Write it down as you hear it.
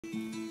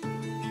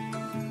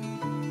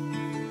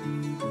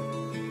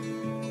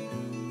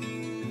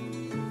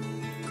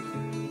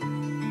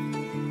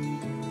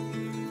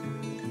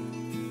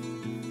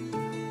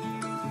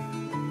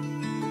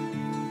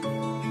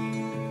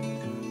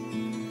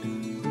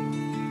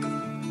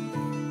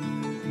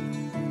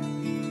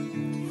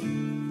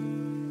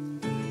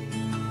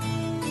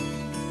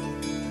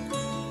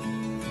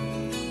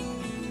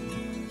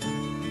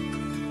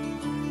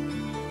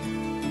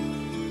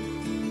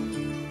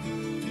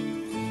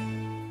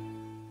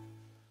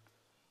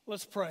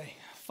Let's pray.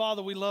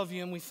 Father, we love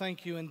you and we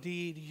thank you.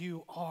 Indeed,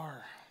 you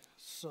are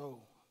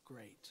so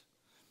great.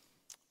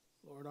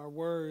 Lord, our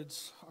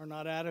words are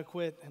not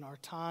adequate and our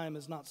time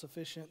is not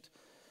sufficient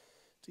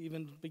to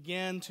even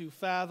begin to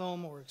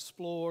fathom or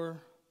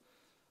explore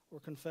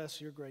or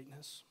confess your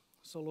greatness.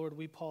 So, Lord,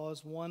 we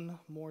pause one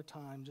more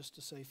time just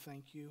to say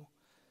thank you.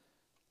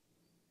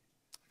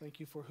 Thank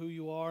you for who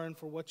you are and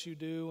for what you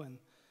do, and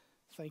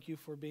thank you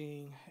for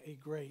being a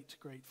great,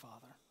 great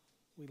Father.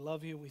 We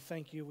love you. We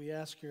thank you. We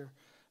ask your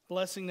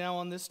blessing now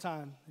on this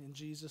time. In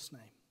Jesus' name,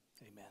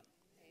 amen.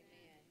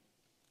 Amen.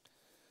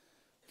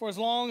 For as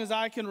long as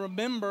I can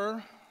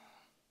remember,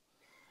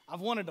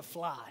 I've wanted to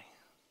fly.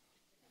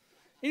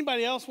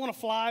 Anybody else want to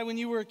fly when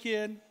you were a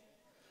kid?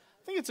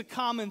 I think it's a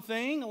common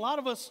thing. A lot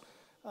of us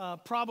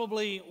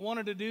probably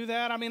wanted to do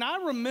that. I mean, I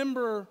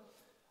remember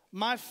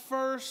my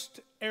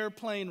first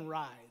airplane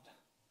ride.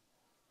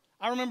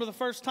 I remember the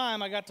first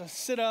time I got to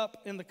sit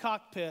up in the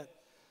cockpit.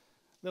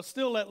 They'll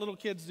still let little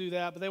kids do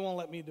that, but they won't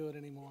let me do it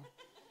anymore.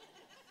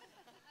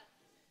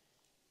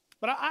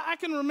 But I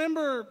can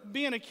remember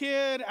being a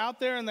kid out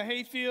there in the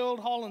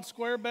hayfield hauling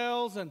square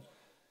bells and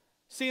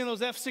seeing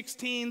those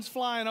F-16s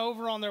flying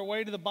over on their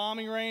way to the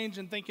bombing range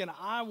and thinking,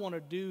 I want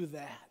to do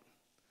that.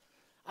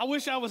 I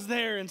wish I was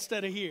there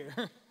instead of here.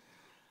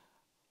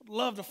 I'd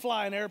love to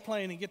fly an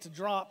airplane and get to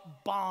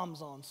drop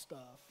bombs on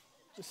stuff.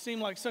 Just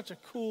seemed like such a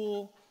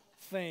cool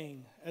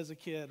thing as a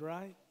kid,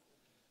 right?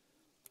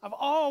 I've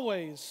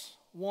always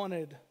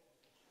wanted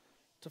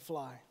to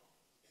fly.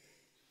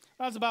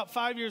 When I was about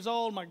 5 years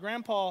old, my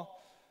grandpa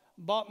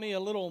bought me a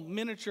little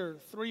miniature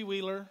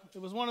three-wheeler. It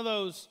was one of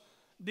those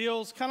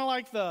deals, kind of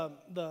like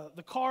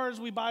the cars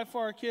we buy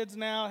for our kids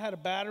now. It had a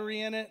battery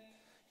in it.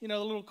 You know,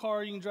 the little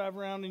car you can drive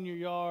around in your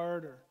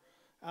yard or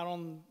out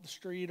on the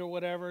street or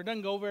whatever. It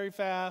doesn't go very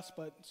fast,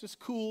 but it's just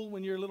cool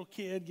when you're a little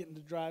kid getting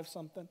to drive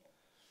something.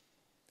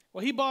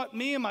 Well, he bought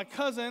me and my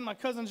cousin. My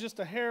cousin's just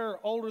a hair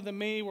older than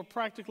me. We're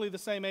practically the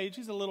same age.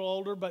 He's a little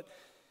older, but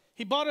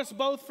he bought us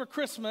both for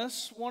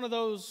Christmas one of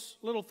those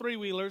little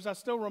three-wheelers. I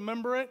still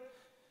remember it.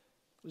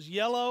 It was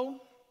yellow.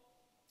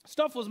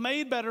 Stuff was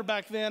made better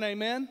back then,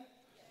 amen?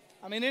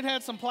 I mean, it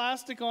had some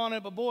plastic on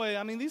it, but boy,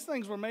 I mean, these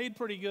things were made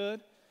pretty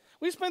good.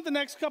 We spent the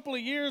next couple of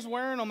years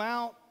wearing them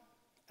out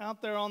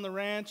there on the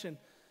ranch, and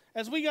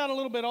as we got a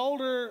little bit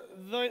older,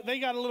 they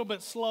got a little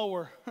bit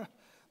slower.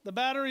 The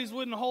batteries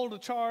wouldn't hold a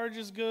charge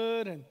as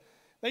good, and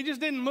they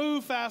just didn't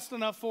move fast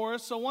enough for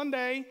us. So one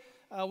day,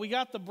 we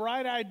got the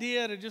bright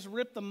idea to just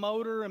rip the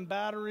motor and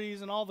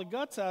batteries and all the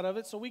guts out of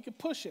it so we could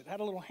push it. It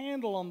had a little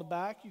handle on the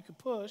back you could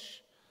push.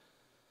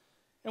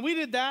 And we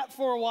did that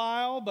for a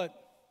while, but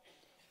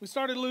we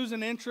started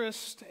losing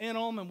interest in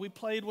them, and we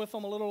played with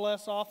them a little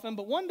less often.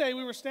 But one day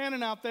we were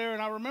standing out there,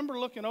 and I remember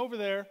looking over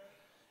there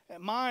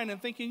at mine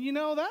and thinking, you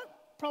know, that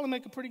probably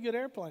make a pretty good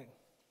airplane.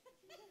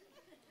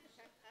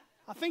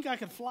 I think I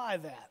could fly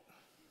that.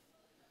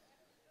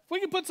 If we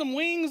could put some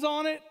wings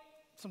on it,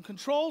 some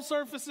control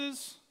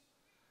surfaces,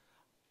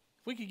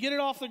 if we could get it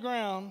off the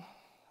ground,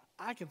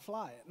 I could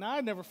fly it. Now,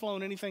 I'd never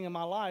flown anything in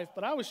my life,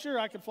 but I was sure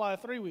I could fly a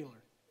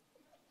three-wheeler.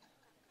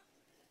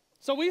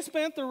 So we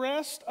spent the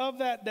rest of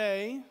that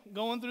day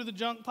going through the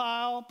junk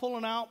pile,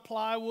 pulling out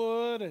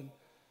plywood and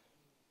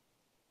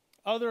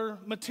other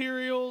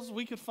materials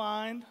we could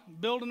find,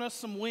 building us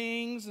some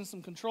wings and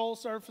some control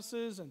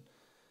surfaces. And,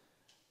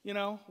 you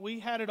know, we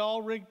had it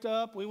all rigged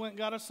up. We went and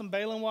got us some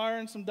baling wire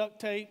and some duct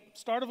tape.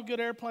 Start of a good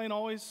airplane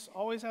always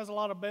has a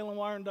lot of baling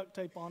wire and duct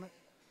tape on it.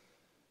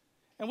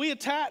 And we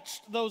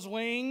attached those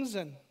wings,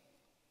 and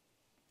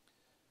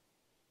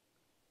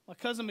my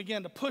cousin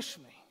began to push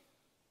me.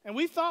 And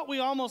we thought we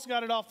almost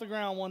got it off the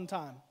ground one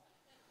time.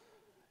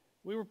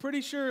 We were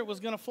pretty sure it was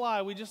going to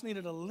fly. We just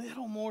needed a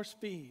little more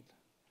speed.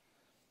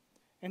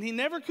 And he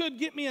never could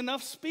get me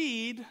enough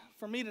speed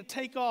for me to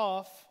take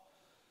off.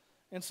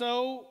 And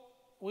so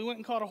we went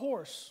and caught a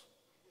horse.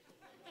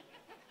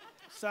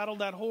 Saddled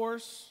that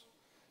horse,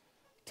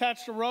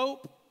 attached a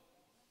rope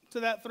to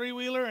that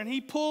three-wheeler, and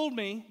he pulled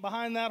me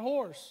behind that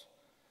horse.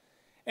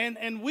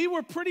 And we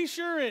were pretty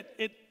sure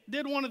it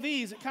did one of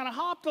these. It kind of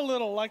hopped a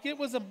little, like it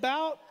was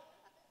about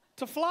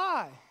to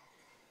fly.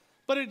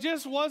 But it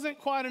just wasn't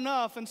quite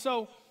enough. And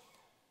so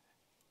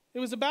it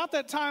was about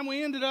that time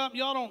we ended up,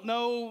 y'all don't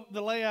know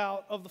the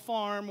layout of the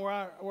farm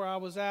where I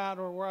was at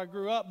or where I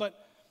grew up, but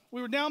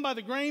we were down by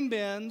the grain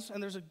bins,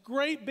 and there's a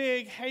great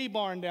big hay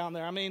barn down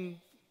there. I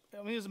mean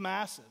it's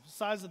massive. The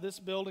size of this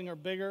building or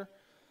bigger.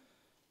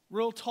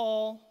 Real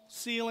tall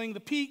ceiling. The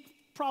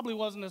peak probably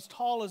wasn't as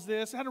tall as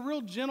this. It had a real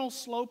gentle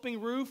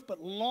sloping roof,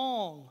 but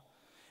long.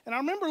 And I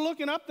remember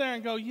looking up there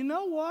and go, you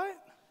know what?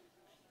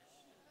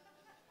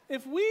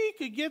 If we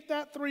could get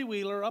that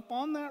three-wheeler up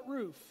on that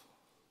roof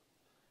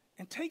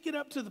and take it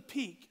up to the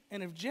peak,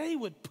 and if Jay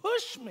would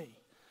push me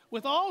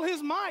with all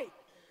his might,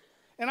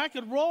 and I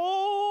could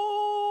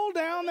roll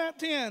down that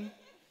 10,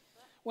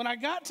 when I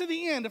got to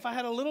the end, if I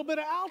had a little bit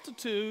of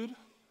altitude,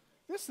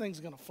 this thing's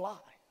going to fly.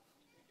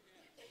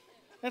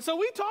 And so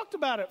we talked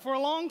about it for a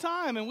long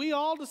time, and we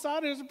all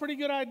decided it was a pretty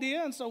good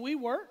idea, and so we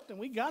worked, and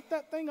we got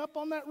that thing up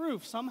on that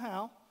roof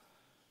somehow.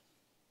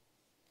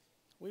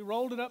 We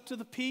rolled it up to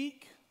the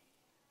peak.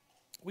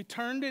 We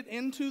turned it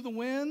into the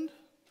wind.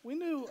 We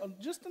knew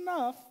just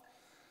enough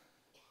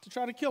to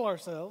try to kill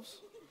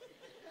ourselves.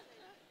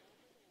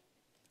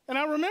 And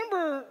I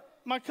remember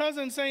my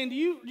cousin saying, do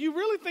you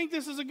really think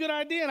this is a good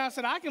idea? And I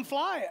said, I can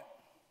fly it.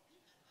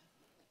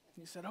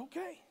 He said,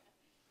 okay.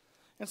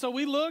 And so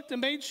we looked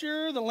and made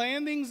sure the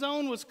landing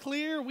zone was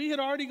clear. We had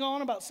already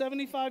gone about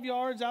 75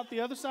 yards out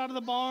the other side of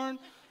the barn,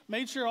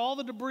 made sure all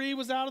the debris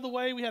was out of the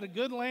way. We had a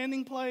good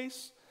landing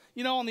place.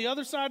 You know, on the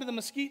other side of the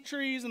mesquite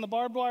trees and the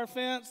barbed wire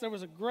fence, there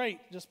was a great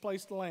just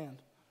place to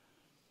land.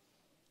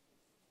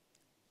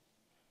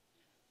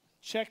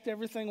 Checked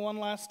everything one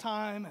last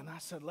time, and I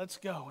said, let's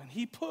go. And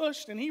he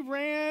pushed, and he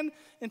ran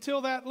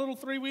until that little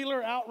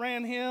three-wheeler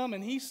outran him,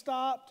 and he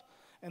stopped,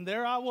 and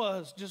there I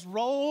was, just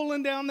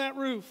rolling down that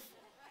roof.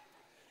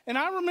 And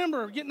I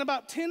remember getting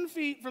about 10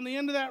 feet from the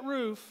end of that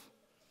roof,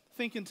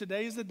 thinking,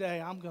 today's the day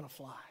I'm going to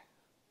fly.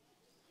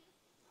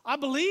 I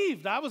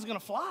believed I was going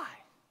to fly.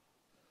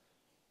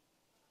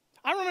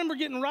 I remember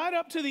getting right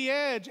up to the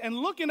edge and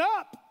looking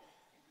up,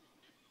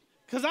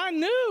 because I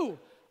knew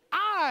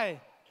I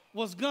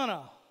was going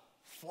to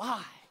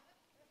fly.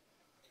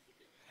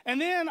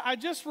 And then I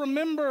just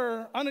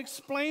remember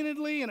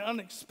unexplainedly and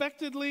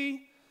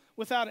unexpectedly,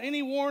 without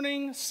any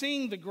warning,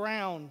 seeing the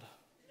ground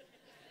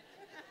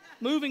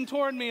moving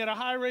toward me at a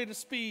high rate of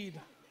speed.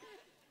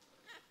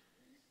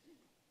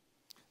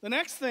 The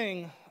next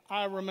thing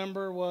I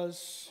remember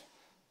was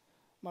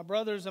my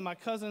brothers and my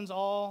cousins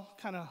all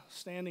kind of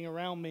standing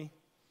around me.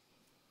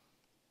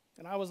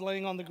 And I was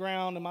laying on the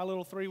ground, and my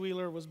little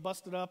three-wheeler was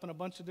busted up in a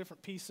bunch of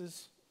different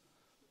pieces.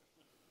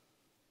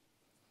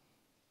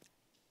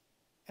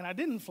 And I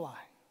didn't fly.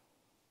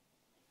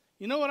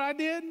 You know what I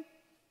did?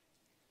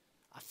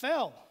 I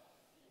fell.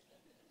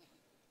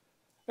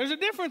 There's a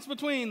difference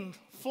between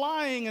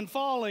flying and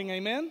falling,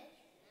 amen?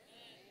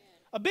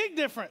 A big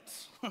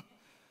difference.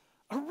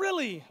 A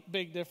really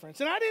big difference.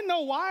 And I didn't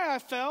know why I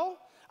fell.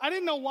 I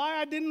didn't know why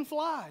I didn't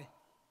fly.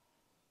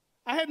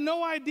 I had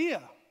no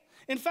idea.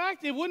 In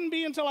fact, it wouldn't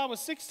be until I was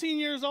 16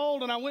 years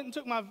old and I went and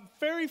took my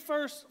very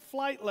first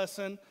flight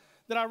lesson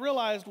that I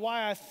realized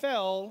why I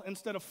fell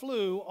instead of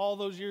flew all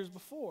those years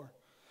before.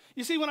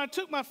 You see, when I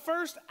took my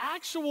first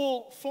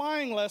actual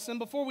flying lesson,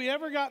 before we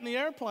ever got in the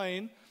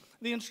airplane,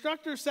 the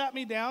instructor sat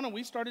me down and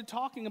we started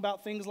talking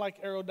about things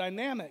like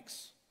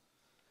aerodynamics.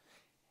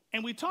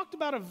 And we talked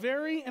about a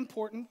very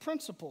important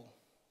principle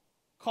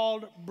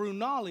called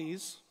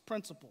Brunelli's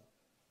principle.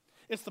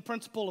 It's the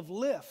principle of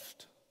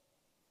lift.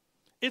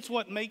 It's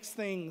what makes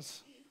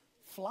things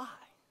fly.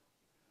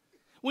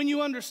 When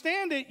you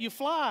understand it, you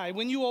fly.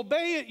 When you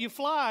obey it, you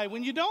fly.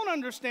 When you don't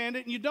understand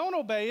it and you don't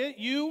obey it,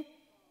 you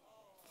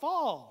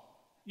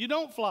fall. You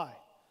don't fly.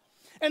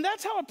 And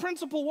that's how a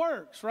principle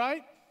works,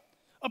 right?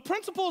 A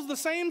principle is the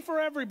same for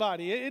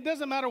everybody. It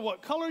doesn't matter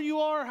what color you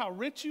are, how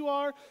rich you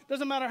are. It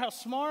doesn't matter how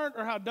smart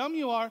or how dumb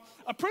you are.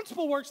 A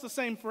principle works the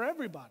same for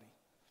everybody.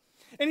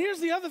 And here's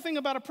the other thing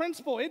about a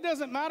principle. It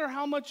doesn't matter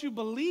how much you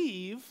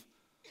believe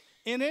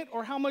in it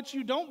or how much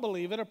you don't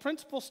believe it. A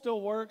principle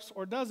still works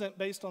or doesn't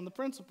based on the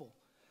principle.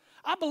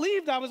 I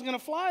believed I was going to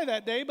fly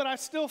that day, but I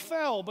still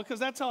fell because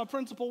that's how a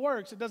principle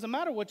works. It doesn't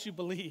matter what you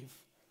believe.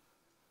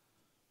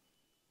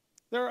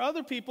 There are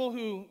other people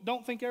who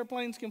don't think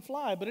airplanes can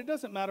fly, but it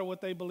doesn't matter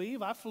what they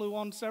believe. I flew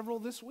on several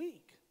this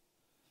week.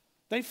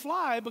 They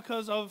fly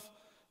because of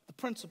the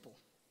principle.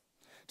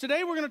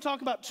 Today we're going to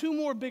talk about two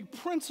more big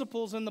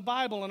principles in the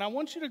Bible, and I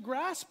want you to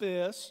grasp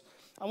this.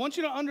 I want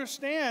you to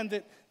understand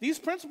that these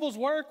principles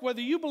work whether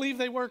you believe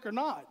they work or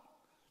not.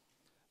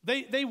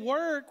 They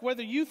work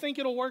whether you think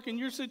it'll work in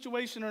your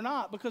situation or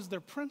not because they're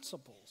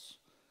principles.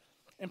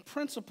 And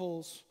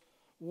principles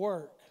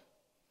work.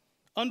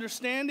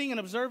 Understanding and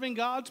observing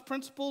God's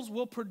principles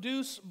will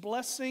produce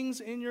blessings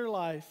in your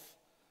life.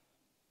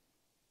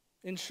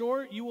 In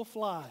short, you will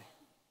fly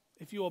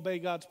if you obey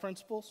God's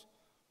principles.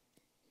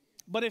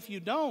 But if you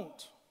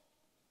don't,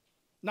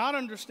 not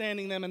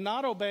understanding them and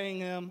not obeying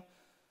them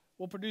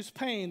will produce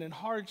pain and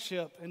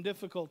hardship and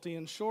difficulty.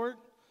 In short,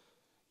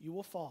 you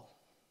will fall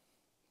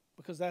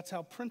because that's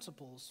how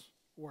principles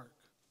work.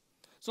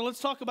 So let's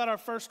talk about our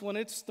first one.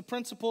 It's the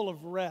principle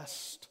of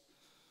rest.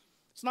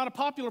 It's not a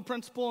popular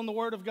principle in the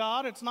Word of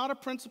God. It's not a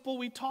principle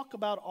we talk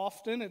about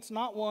often. It's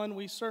not one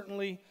we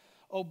certainly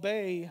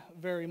obey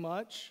very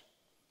much.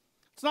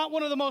 It's not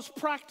one of the most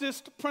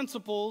practiced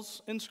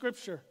principles in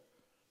Scripture.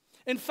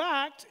 In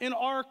fact, in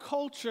our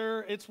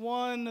culture, it's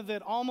one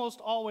that almost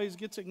always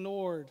gets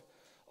ignored,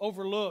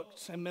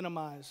 overlooked, and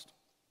minimized.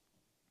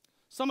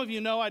 Some of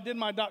you know I did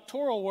my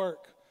doctoral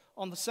work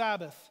on the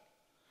Sabbath,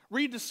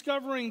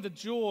 rediscovering the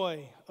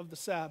joy of the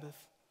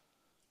Sabbath.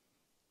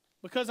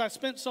 Because I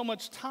spent so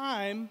much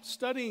time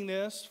studying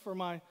this for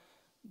my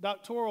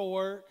doctoral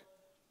work,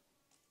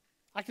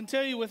 I can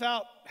tell you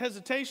without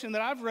hesitation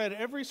that I've read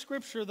every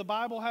scripture the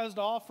Bible has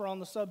to offer on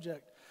the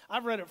subject.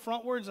 I've read it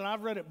frontwards and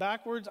I've read it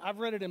backwards. I've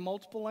read it in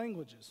multiple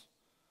languages.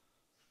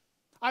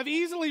 I've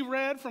easily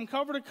read from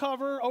cover to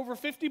cover over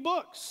 50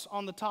 books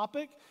on the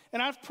topic,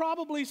 and I've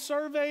probably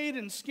surveyed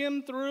and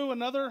skimmed through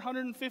another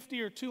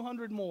 150 or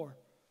 200 more.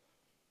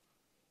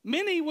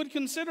 Many would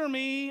consider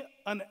me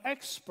an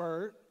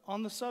expert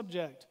on the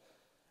subject.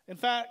 In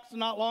fact,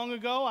 not long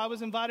ago, I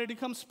was invited to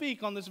come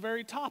speak on this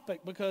very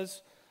topic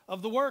because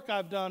of the work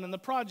I've done and the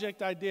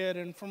project I did,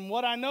 and from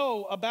what I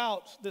know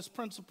about this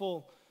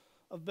principle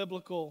of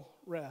biblical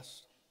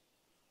rest.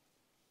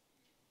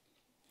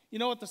 You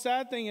know what the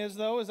sad thing is,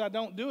 though, is I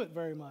don't do it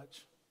very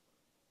much.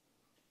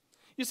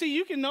 You see,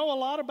 you can know a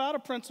lot about a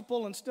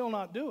principle and still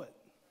not do it.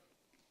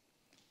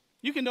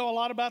 You can know a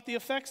lot about the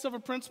effects of a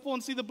principle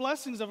and see the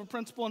blessings of a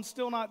principle and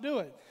still not do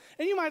it.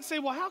 And you might say,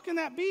 well, how can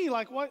that be?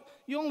 Like, what?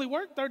 You only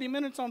work 30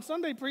 minutes on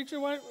Sunday, preacher.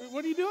 What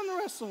are you doing the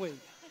rest of the week?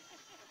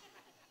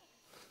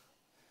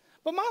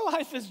 But my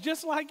life is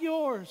just like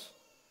yours.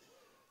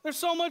 There's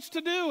so much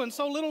to do and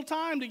so little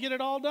time to get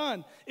it all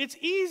done. It's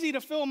easy to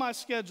fill my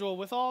schedule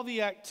with all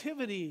the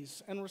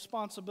activities and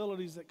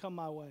responsibilities that come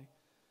my way.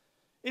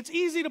 It's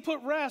easy to put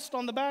rest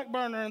on the back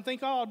burner and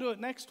think, oh, I'll do it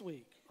next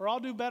week, or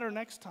I'll do better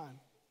next time.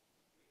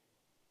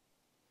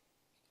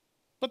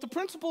 But the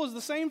principle is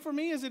the same for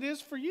me as it is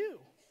for you.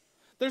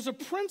 There's a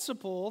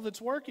principle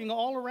that's working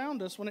all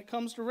around us when it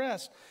comes to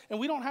rest. And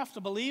we don't have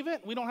to believe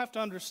it. We don't have to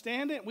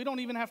understand it. We don't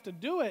even have to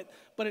do it,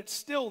 but it's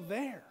still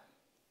there.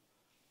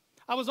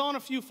 I was on a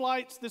few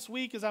flights this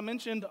week, as I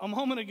mentioned a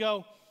moment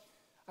ago.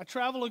 I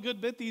travel a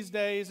good bit these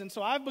days, and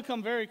so I've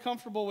become very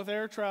comfortable with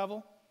air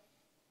travel.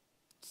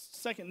 It's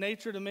second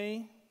nature to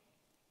me.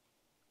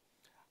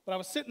 But I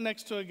was sitting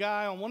next to a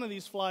guy on one of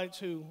these flights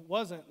who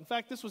wasn't. In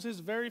fact, this was his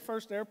very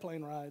first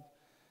airplane ride.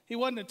 He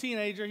wasn't a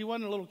teenager. He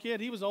wasn't a little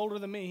kid. He was older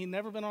than me. He'd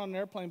never been on an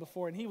airplane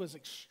before, and he was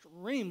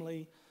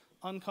extremely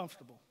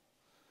uncomfortable.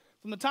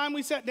 From the time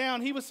we sat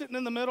down, he was sitting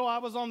in the middle. I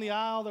was on the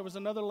aisle. There was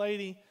another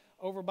lady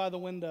over by the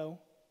window.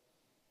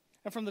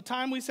 And from the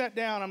time we sat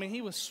down, I mean,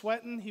 he was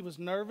sweating. He was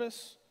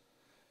nervous.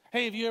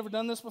 Hey, have you ever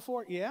done this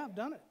before? Yeah, I've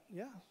done it.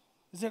 Yeah.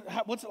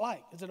 What's it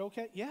like? Is it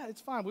okay? Yeah,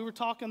 it's fine. We were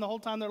talking the whole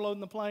time they're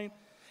loading the plane.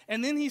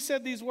 And then he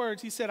said these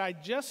words. He said, I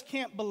just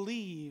can't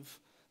believe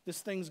this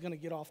thing's going to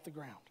get off the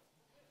ground.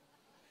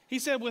 He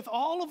said, with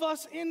all of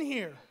us in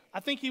here, I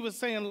think he was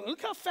saying,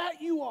 look how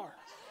fat you are.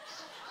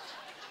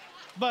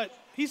 But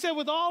he said,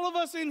 with all of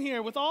us in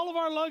here, with all of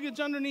our luggage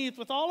underneath,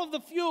 with all of the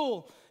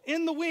fuel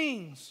in the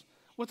wings,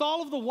 with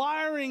all of the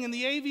wiring and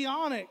the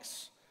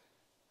avionics,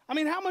 I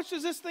mean, how much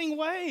does this thing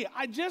weigh?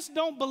 I just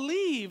don't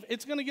believe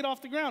it's going to get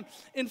off the ground.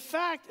 In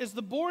fact, as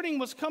the boarding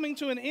was coming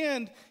to an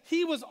end,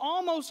 he was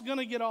almost going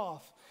to get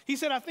off. He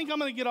said, I think I'm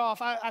going to get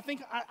off. I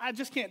think I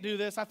just can't do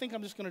this. I think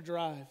I'm just going to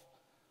drive.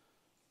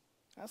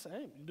 I said,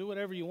 hey, do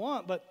whatever you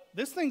want, but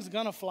this thing's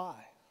going to fly.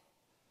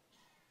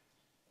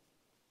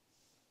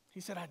 He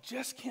said, I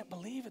just can't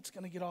believe it's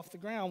going to get off the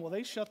ground. Well,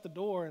 they shut the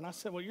door, and I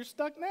said, well, you're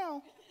stuck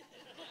now.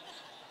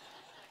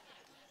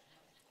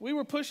 We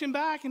were pushing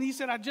back, and he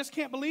said, I just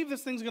can't believe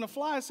this thing's going to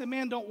fly. I said,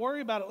 man, don't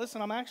worry about it.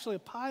 Listen, I'm actually a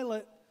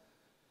pilot.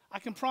 I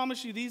can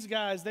promise you these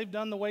guys, they've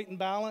done the weight and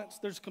balance.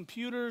 There's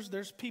computers.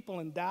 There's people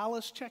in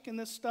Dallas checking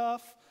this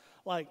stuff.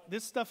 Like,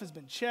 this stuff has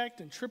been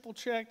checked and triple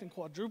checked and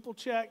quadruple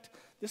checked.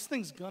 This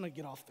thing's going to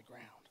get off the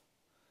ground.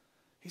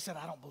 He said,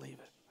 I don't believe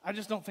it. I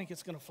just don't think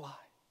it's going to fly.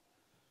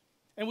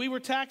 And we were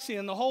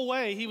taxiing the whole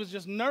way. He was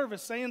just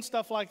nervous saying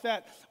stuff like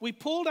that. We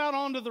pulled out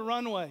onto the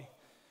runway.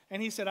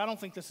 And he said, I don't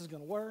think this is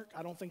going to work.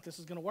 I don't think this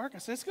is going to work. I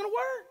said, it's going to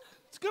work.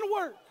 It's going to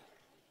work.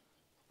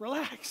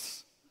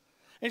 Relax.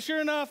 And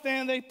sure enough,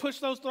 then they pushed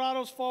those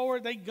throttles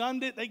forward. They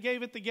gunned it. They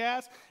gave it the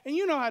gas. And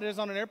you know how it is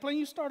on an airplane.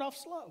 You start off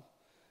slow.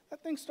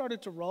 That thing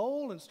started to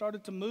roll and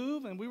started to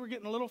move, and we were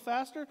getting a little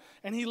faster.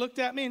 And he looked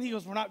at me, and he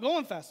goes, we're not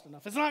going fast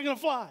enough. It's not going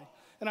to fly.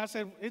 And I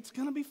said, it's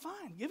going to be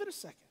fine. Give it a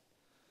second.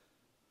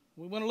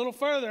 We went a little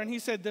further, and he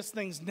said, this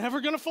thing's never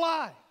going to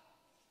fly.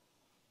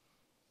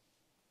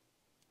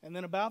 And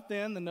then about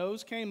then, the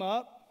nose came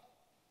up,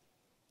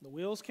 the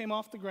wheels came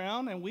off the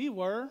ground, and we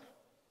were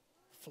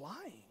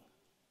flying.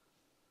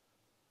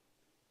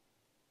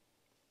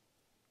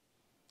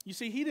 You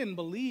see, he didn't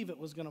believe it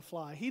was going to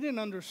fly. He didn't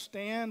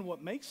understand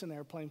what makes an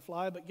airplane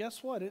fly, but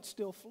guess what? It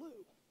still flew.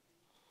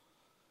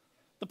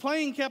 The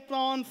plane kept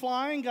on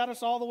flying, got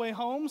us all the way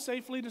home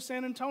safely to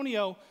San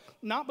Antonio,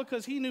 not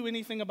because he knew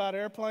anything about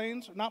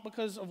airplanes, not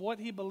because of what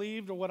he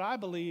believed or what I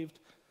believed.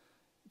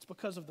 It's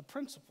because of the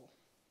principle.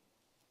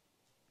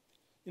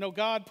 You know,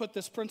 God put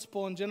this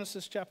principle in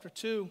Genesis chapter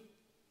 2.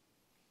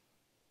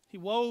 He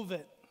wove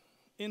it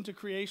into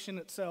creation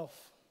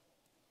itself,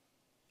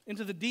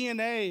 into the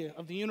DNA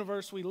of the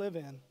universe we live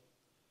in.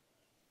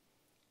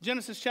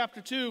 Genesis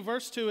chapter 2,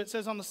 verse 2, it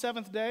says, on the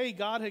seventh day,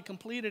 God had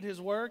completed his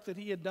work that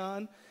he had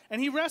done,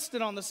 and he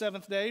rested on the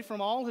seventh day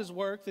from all his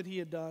work that he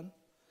had done.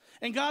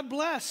 And God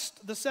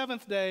blessed the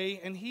seventh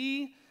day, and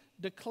he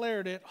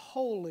declared it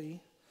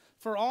holy,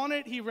 for on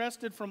it he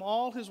rested from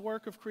all his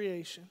work of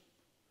creation.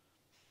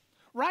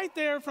 Right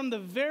there from the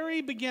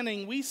very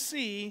beginning, we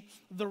see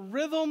the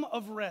rhythm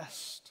of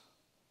rest,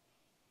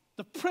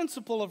 the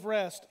principle of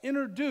rest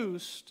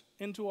introduced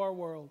into our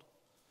world.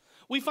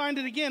 We find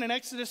it again in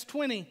Exodus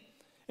 20,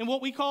 in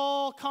what we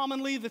call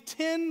commonly the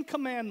 10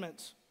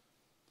 Commandments.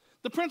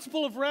 The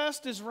principle of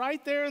rest is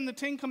right there in the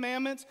Ten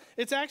Commandments.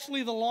 It's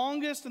actually the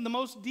longest and the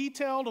most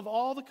detailed of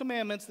all the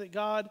commandments that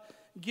God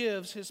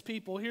gives his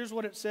people. Here's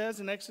what it says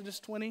in Exodus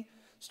 20,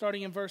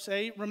 starting in verse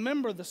 8.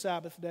 Remember the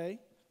Sabbath day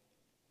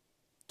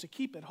to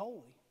keep it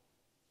holy.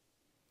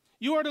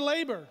 You are to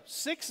labor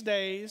 6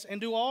 days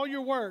and do all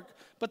your work,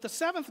 but the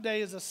seventh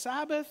day is a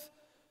Sabbath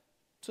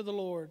to the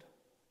Lord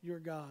your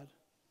God.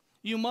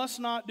 You must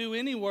not do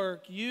any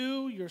work,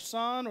 you, your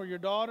son or your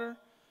daughter,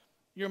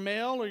 your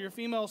male or your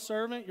female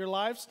servant, your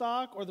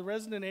livestock, or the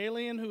resident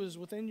alien who is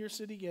within your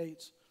city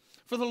gates.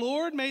 For the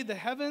Lord made the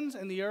heavens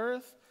and the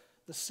earth,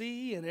 the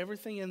sea, and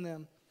everything in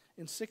them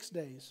in 6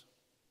 days.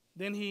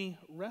 Then he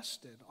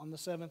rested on the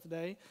seventh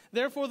day.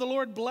 Therefore the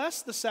Lord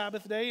blessed the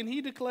Sabbath day, and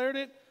he declared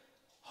it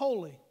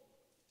holy.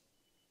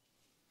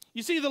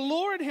 You see, the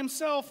Lord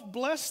himself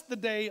blessed the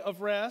day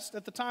of rest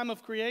at the time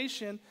of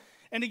creation.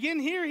 And again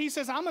here he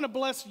says, I'm going to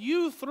bless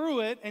you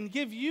through it and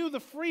give you the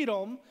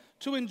freedom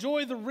to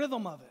enjoy the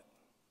rhythm of it.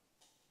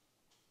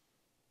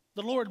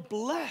 The Lord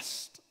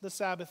blessed the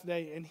Sabbath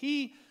day, and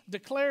he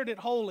declared it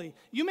holy.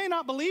 You may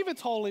not believe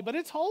it's holy, but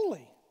it's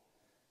holy.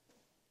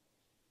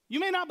 You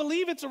may not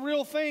believe it's a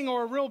real thing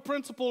or a real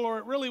principle or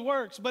it really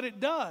works, but it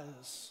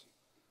does.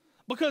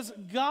 Because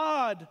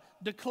God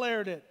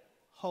declared it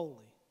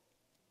holy.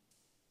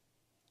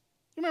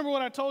 You remember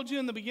what I told you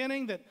in the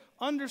beginning, that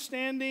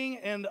understanding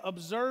and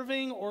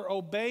observing or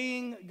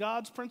obeying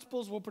God's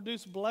principles will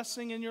produce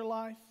blessing in your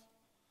life?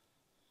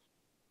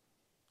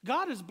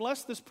 God has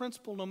blessed this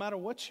principle no matter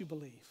what you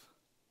believe.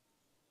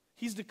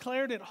 He's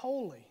declared it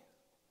holy,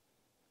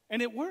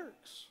 and it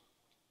works.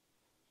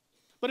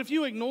 But if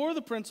you ignore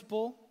the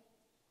principle,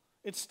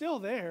 it's still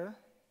there.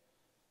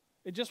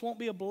 It just won't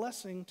be a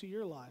blessing to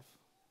your life.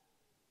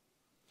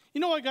 You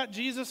know what got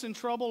Jesus in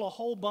trouble a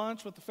whole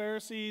bunch with the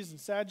Pharisees and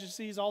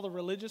Sadducees, all the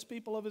religious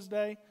people of his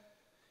day?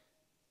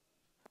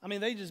 I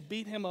mean, they just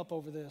beat him up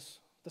over this.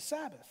 The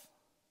Sabbath.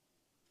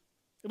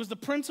 It was the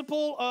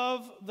principle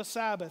of the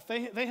Sabbath.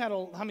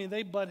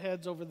 They butt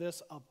heads over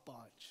this a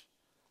bunch.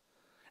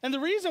 And the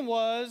reason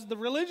was the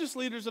religious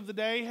leaders of the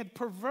day had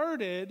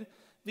perverted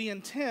the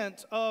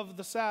intent of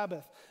the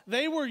Sabbath.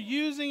 They were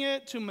using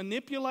it to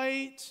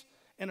manipulate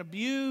and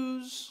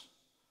abuse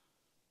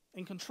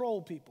and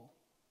control people.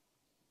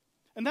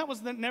 And that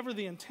was never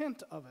the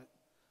intent of it.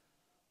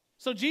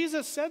 So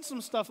Jesus said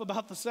some stuff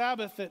about the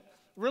Sabbath that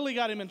really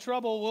got him in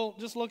trouble. We'll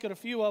just look at a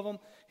few of them.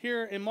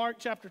 Here in Mark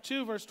chapter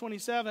 2, verse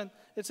 27,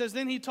 it says,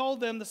 Then he told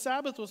them, the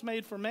Sabbath was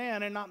made for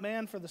man, and not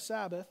man for the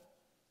Sabbath.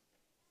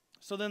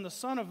 So then the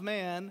Son of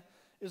Man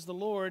is the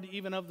Lord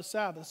even of the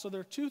Sabbath. So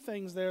there are two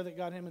things there that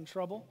got him in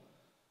trouble.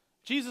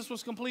 Jesus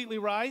was completely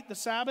right. The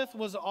Sabbath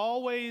was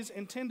always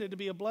intended to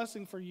be a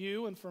blessing for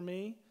you and for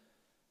me.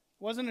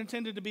 It wasn't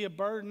intended to be a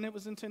burden. It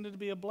was intended to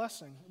be a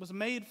blessing. It was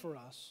made for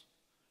us.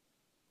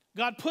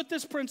 God put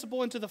this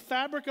principle into the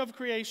fabric of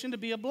creation to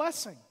be a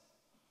blessing.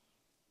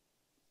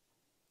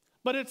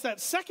 But it's that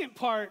second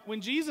part,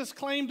 when Jesus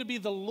claimed to be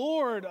the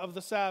Lord of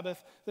the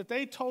Sabbath, that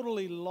they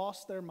totally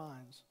lost their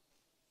minds.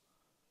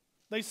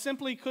 They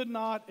simply could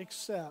not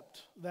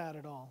accept that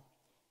at all.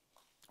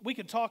 We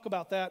could talk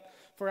about that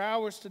for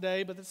hours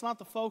today, but it's not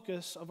the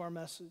focus of our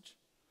message.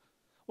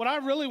 What I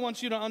really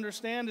want you to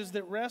understand is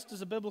that rest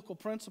is a biblical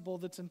principle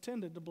that's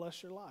intended to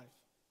bless your life.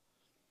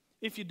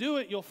 If you do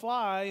it, you'll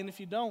fly, and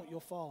if you don't, you'll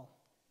fall.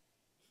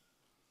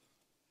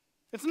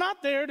 It's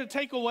not there to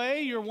take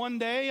away your one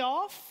day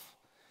off.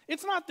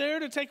 It's not there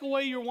to take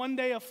away your one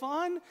day of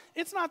fun.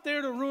 It's not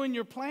there to ruin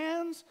your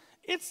plans.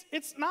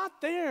 It's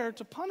not there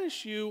to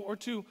punish you or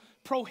to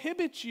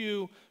prohibit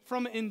you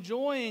from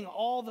enjoying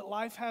all that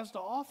life has to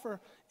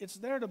offer. It's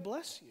there to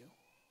bless you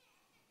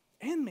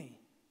and me.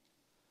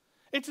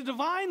 It's a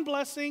divine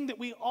blessing that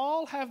we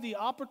all have the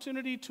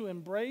opportunity to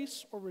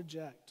embrace or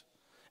reject.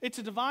 It's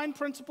a divine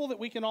principle that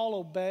we can all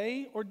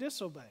obey or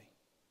disobey.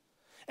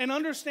 And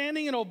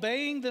understanding and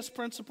obeying this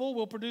principle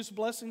will produce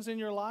blessings in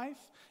your life,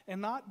 and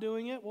not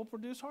doing it will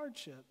produce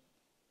hardship.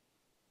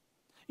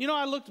 You know,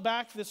 I looked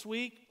back this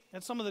week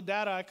at some of the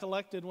data I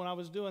collected when I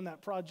was doing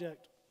that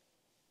project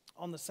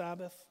on the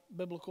Sabbath,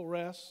 biblical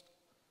rest.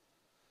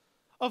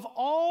 Of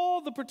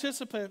all the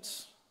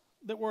participants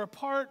that were a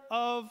part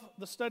of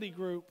the study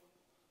group,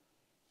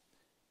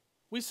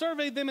 we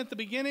surveyed them at the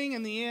beginning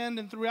and the end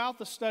and throughout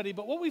the study,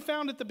 but what we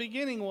found at the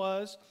beginning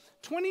was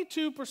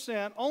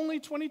 22%, only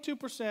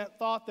 22%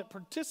 thought that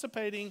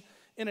participating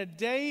in a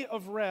day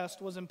of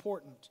rest was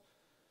important.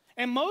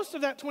 And most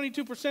of that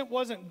 22%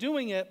 wasn't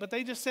doing it, but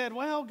they just said,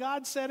 well,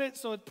 God said it,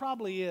 so it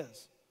probably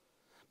is.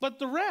 But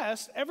the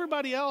rest,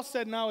 everybody else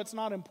said, no, it's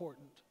not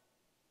important.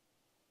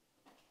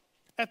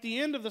 At the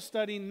end of the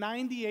study,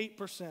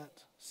 98%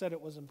 said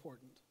it was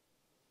important.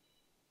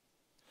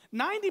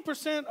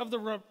 90% of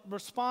the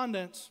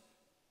respondents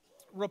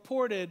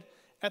reported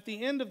at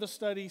the end of the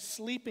study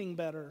sleeping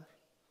better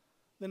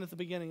than at the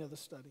beginning of the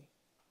study.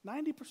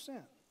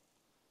 90%.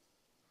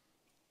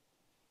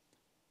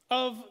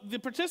 Of the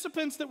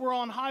participants that were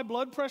on high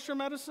blood pressure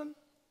medicine,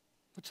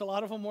 which a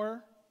lot of them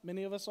were,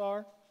 many of us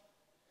are,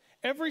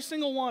 every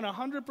single one,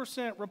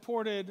 100%,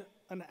 reported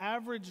an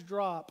average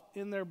drop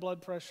in their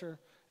blood pressure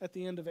at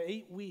the end of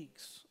 8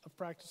 weeks of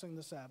practicing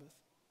the Sabbath.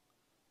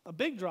 A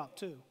big drop,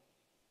 too.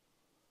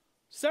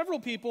 Several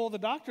people, the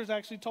doctors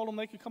actually told them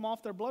they could come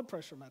off their blood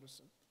pressure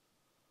medicine.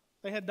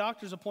 They had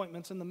doctor's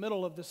appointments in the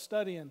middle of this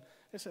study, and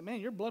they said, man,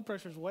 your blood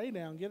pressure's way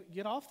down.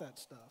 Get off that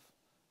stuff.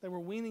 They were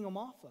weaning them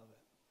off of it.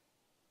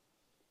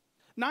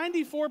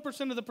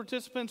 94% of the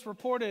participants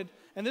reported,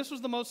 and this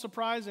was the most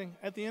surprising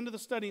at the end of the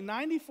study,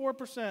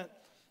 94%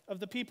 of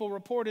the people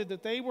reported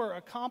that they were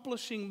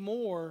accomplishing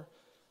more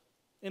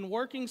in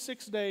working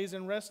 6 days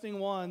and resting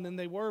 1 than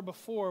they were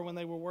before when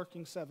they were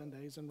working 7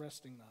 days and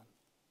resting none.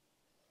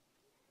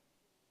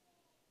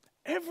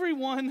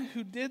 Everyone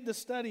who did the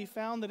study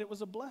found that it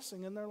was a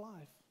blessing in their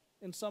life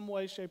in some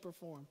way, shape, or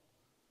form,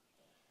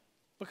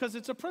 because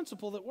it's a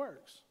principle that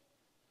works.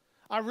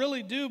 I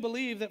really do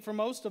believe that for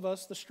most of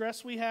us, the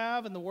stress we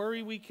have and the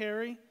worry we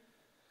carry,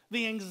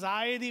 the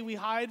anxiety we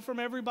hide from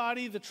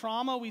everybody, the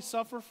trauma we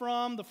suffer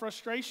from, the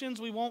frustrations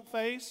we won't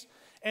face,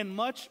 and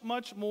much,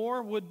 much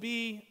more would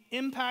be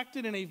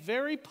impacted in a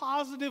very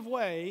positive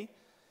way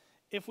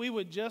if we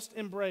would just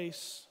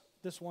embrace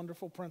this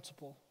wonderful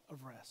principle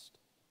of rest.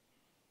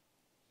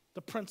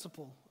 The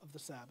principle of the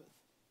Sabbath.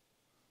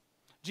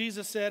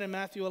 Jesus said in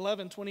Matthew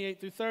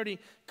 11:28-30,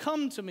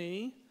 "Come to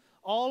me,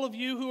 all of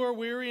you who are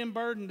weary and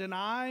burdened, and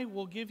I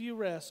will give you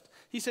rest."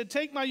 He said,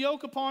 "Take my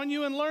yoke upon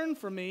you and learn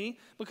from me,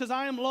 because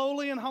I am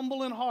lowly and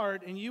humble in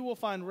heart, and you will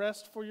find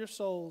rest for your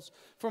souls.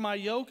 For my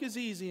yoke is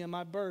easy and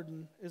my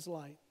burden is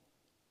light."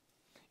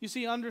 You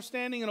see,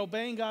 understanding and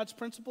obeying God's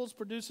principles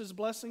produces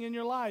blessing in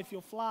your life.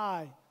 You'll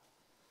fly.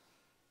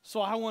 So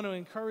I want to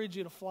encourage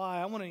you to fly.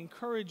 I want to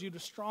encourage you to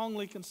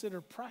strongly consider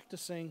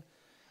practicing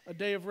a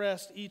day of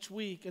rest each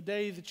week, a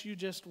day that you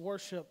just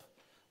worship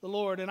the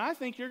Lord. And I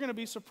think you're going to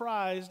be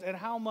surprised at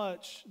how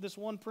much this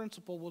one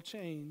principle will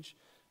change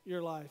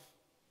your life.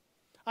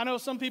 I know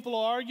some people will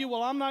argue,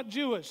 well, I'm not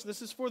Jewish.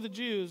 This is for the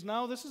Jews.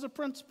 No, this is a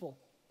principle.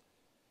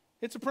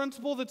 It's a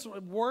principle that's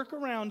at work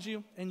around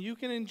you, and you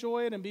can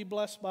enjoy it and be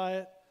blessed by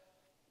it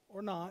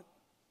or not.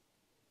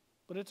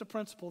 But it's a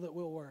principle that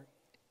will work.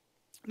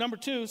 Number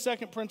 2,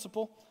 second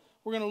principle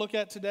we're going to look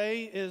at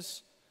today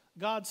is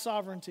God's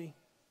sovereignty.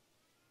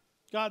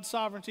 God's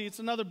sovereignty. It's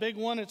another big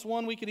one. It's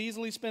one we could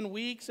easily spend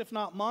weeks, if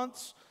not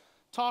months,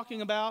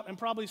 talking about and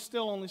probably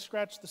still only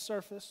scratch the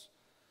surface.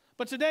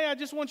 But today I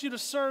just want you to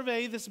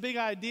survey this big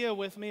idea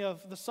with me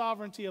of the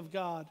sovereignty of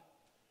God.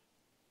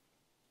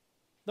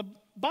 The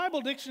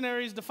Bible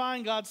dictionaries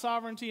define God's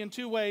sovereignty in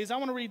 2 ways. I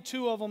want to read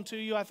 2 of them to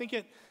you. I think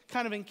it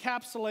kind of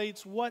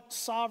encapsulates what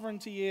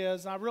sovereignty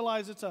is. I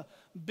realize it's a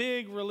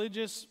big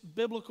religious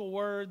biblical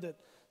word that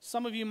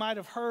some of you might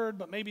have heard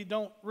but maybe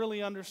don't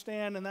really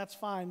understand, and that's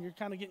fine. You're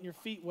kind of getting your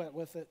feet wet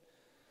with it.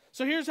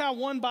 So here's how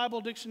one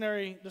Bible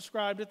dictionary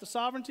described it. The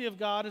sovereignty of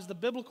God is the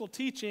biblical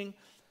teaching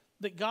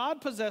that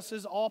God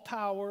possesses all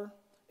power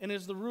and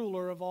is the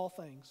ruler of all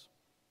things.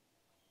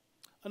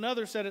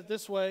 Another said it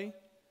this way: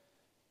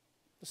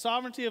 the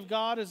sovereignty of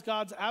God is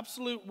God's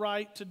absolute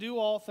right to do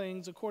all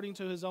things according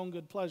to his own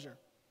good pleasure.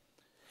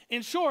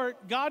 In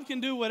short, God can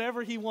do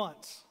whatever he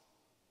wants.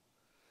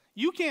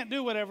 You can't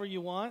do whatever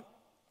you want.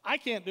 I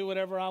can't do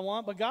whatever I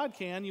want, but God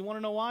can. You want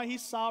to know why?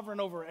 He's sovereign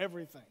over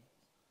everything.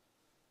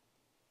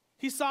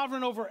 He's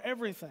sovereign over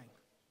everything.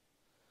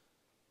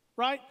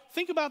 Right?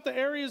 Think about the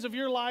areas of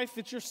your life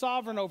that you're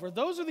sovereign over.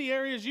 Those are the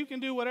areas you can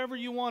do whatever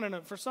you want in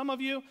it. For some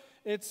of you,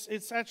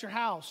 it's at your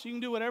house. You can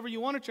do whatever you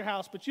want at your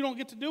house, but you don't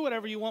get to do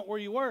whatever you want where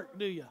you work,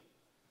 do you?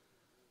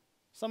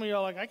 Some of you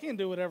are like, I can't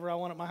do whatever I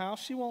want at my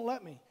house. She won't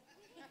let me.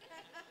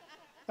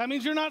 That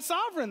means you're not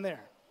sovereign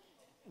there,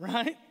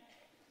 right?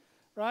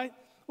 Right?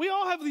 We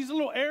all have these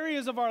little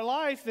areas of our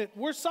life that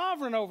we're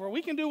sovereign over.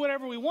 We can do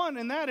whatever we want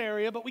in that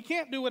area, but we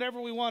can't do whatever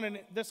we want in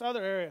this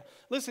other area.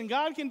 Listen,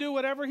 God can do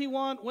whatever he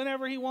wants,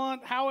 whenever he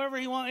wants, however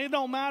he wants. It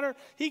don't matter.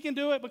 He can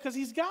do it because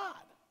he's God.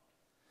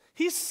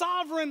 He's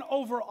sovereign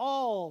over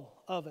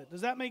all of it.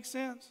 Does that make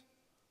sense?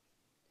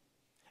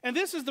 And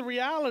this is the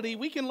reality.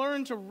 We can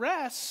learn to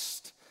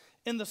rest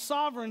in the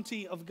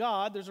sovereignty of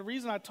God. There's a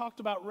reason I talked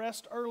about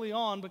rest early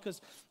on, because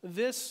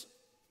this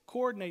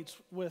coordinates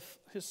with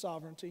his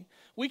sovereignty.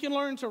 We can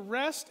learn to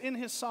rest in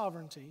his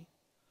sovereignty,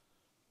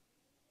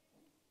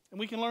 and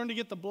we can learn to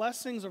get the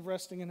blessings of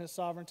resting in his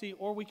sovereignty,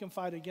 or we can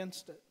fight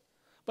against it.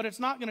 But it's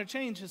not going to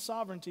change his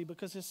sovereignty,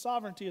 because his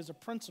sovereignty is a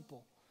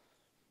principle.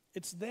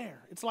 It's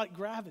there. It's like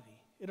gravity.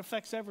 It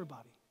affects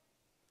everybody.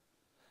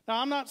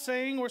 Now, I'm not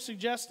saying or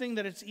suggesting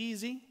that it's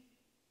easy,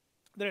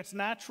 that it's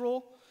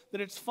natural,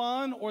 that it's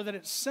fun, or that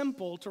it's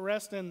simple to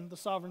rest in the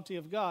sovereignty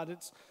of God.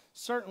 It's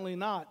certainly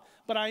not.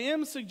 But I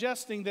am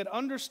suggesting that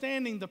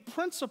understanding the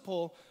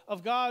principle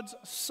of God's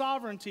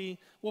sovereignty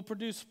will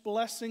produce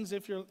blessings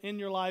in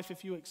your life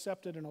if you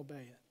accept it and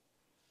obey it.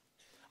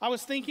 I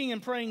was thinking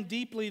and praying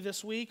deeply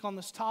this week on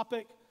this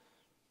topic,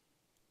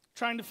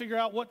 trying to figure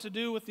out what to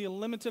do with the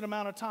limited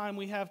amount of time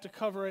we have to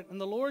cover it. And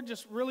the Lord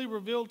just really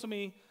revealed to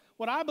me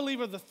what I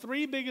believe are the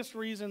 3 biggest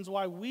reasons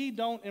why we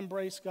don't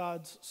embrace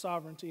God's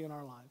sovereignty in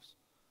our lives.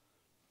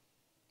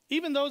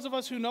 Even those of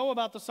us who know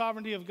about the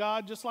sovereignty of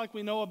God, just like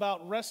we know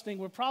about resting,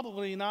 we're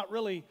probably not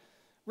really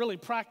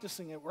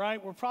practicing it,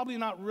 right? We're probably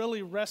not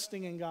really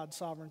resting in God's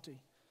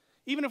sovereignty.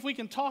 Even if we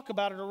can talk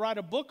about it or write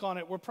a book on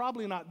it, we're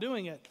probably not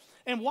doing it.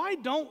 And why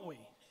don't we?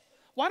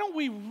 Why don't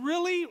we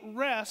really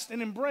rest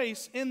and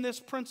embrace in this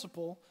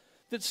principle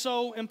that's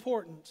so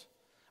important?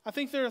 I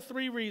think there are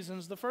 3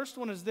 reasons. The first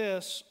one is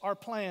this: our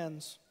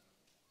plans.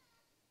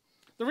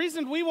 The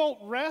reason we won't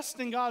rest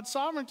in God's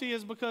sovereignty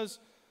is because,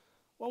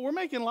 well, we're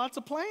making lots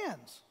of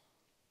plans.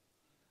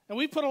 And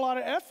we put a lot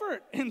of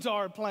effort into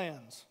our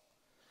plans.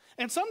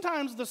 And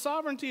sometimes the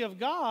sovereignty of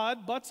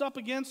God butts up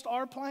against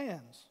our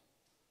plans.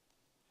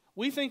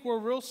 We think we're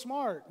real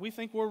smart. We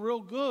think we're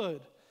real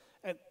good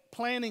at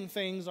planning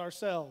things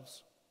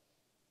ourselves.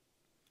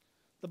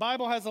 The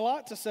Bible has a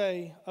lot to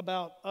say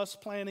about us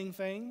planning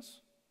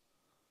things.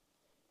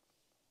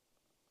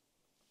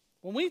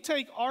 When we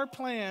take our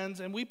plans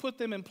and we put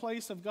them in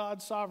place of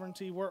God's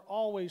sovereignty, we're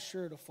always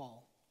sure to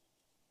fall.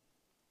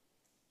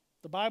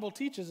 The Bible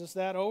teaches us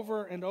that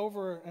over and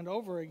over and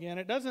over again.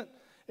 It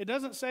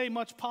doesn't say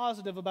much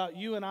positive about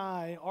you and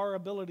I, our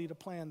ability to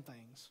plan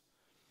things.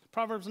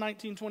 Proverbs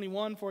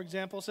 19:21, for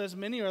example, says,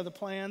 "Many are the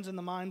plans in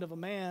the mind of a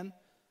man,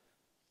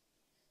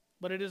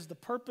 but it is the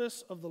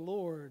purpose of the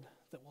Lord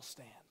that will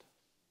stand."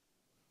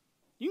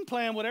 You can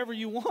plan whatever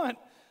you want,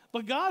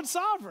 but God's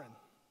sovereign.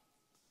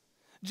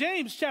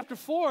 James chapter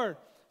 4,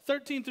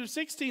 13 through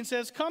 16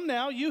 says, "Come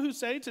now, you who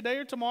say, today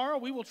or tomorrow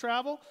we will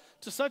travel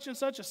to such and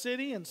such a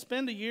city and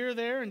spend a year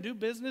there and do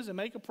business and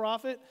make a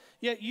profit,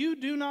 yet you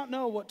do not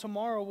know what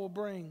tomorrow will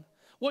bring,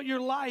 what your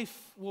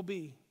life will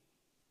be.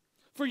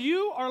 For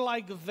you are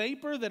like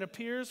vapor that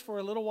appears for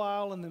a little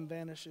while and then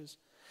vanishes.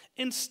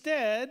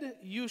 Instead,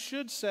 you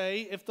should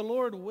say, if the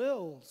Lord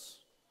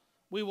wills,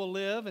 we will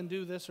live and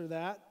do this or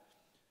that.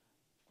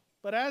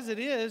 But as it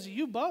is,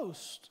 you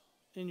boast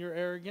in your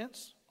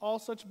arrogance. All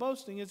such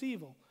boasting is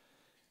evil."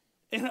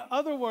 In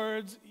other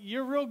words,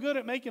 you're real good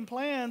at making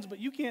plans, but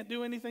you can't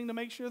do anything to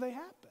make sure they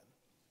happen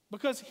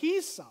because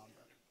He's sovereign.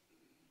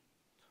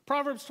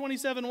 Proverbs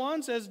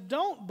 27:1 says,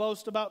 "Don't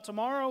boast about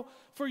tomorrow,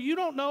 for you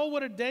don't know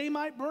what a day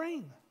might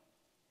bring."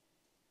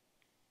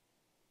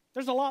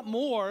 There's a lot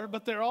more,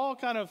 but they're all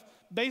kind of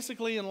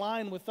basically in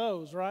line with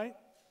those, right?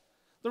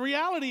 The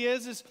reality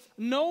is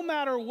no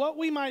matter what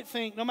we might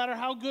think, no matter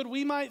how good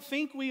we might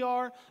think we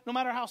are, no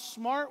matter how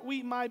smart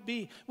we might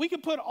be, we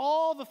could put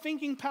all the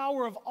thinking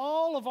power of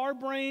all of our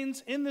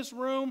brains in this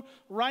room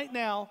right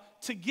now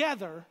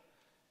together,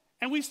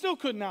 and we still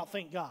couldn't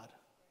outthink God.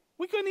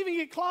 We couldn't even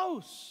get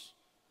close.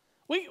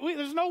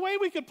 There's no way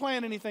we could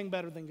plan anything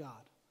better than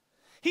God.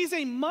 He's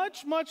a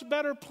much, much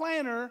better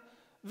planner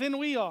than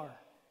we are.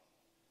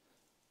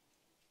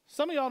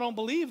 Some of y'all don't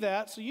believe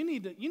that, so you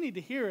need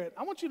to hear it.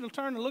 I want you to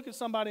turn and look at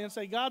somebody and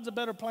say, God's a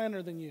better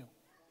planner than you.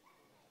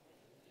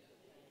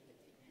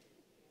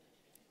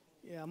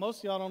 Yeah, most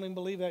of y'all don't even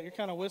believe that. You're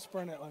kind of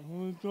whispering it like,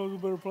 God's a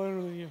better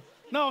planner than you.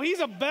 No, He's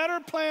a better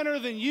planner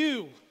than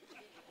you.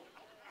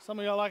 Some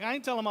of y'all are like, I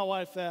ain't telling my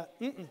wife that.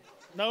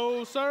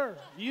 No, sir.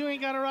 You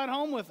ain't got to ride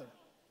home with her.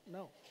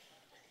 No.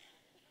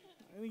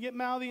 And you get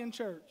mouthy in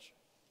church.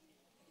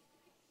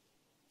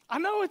 I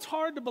know it's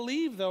hard to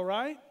believe, though,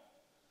 right?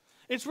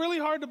 It's really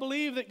hard to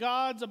believe that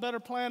God's a better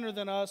planner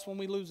than us when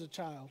we lose a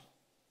child.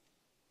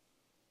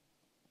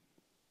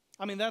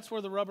 I mean, that's where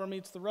the rubber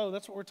meets the road.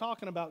 That's what we're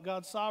talking about,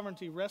 God's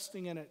sovereignty,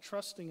 resting in it,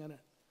 trusting in it.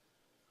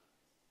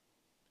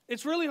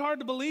 It's really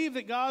hard to believe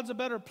that God's a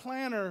better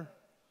planner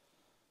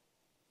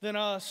than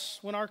us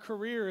when our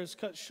career is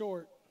cut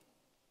short.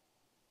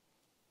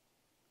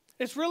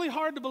 It's really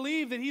hard to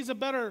believe that He's a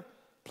better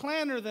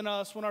planner than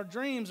us when our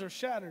dreams are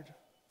shattered.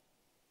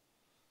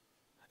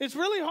 It's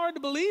really hard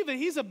to believe that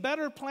He's a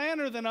better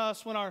planner than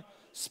us when our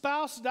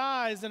spouse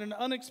dies at an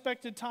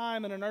unexpected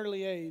time in an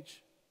early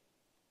age.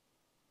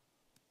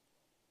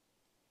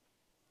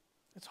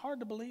 It's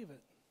hard to believe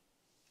it.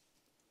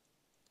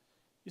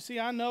 You see,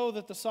 I know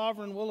that the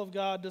sovereign will of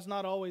God does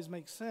not always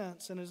make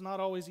sense and is not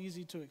always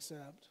easy to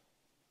accept.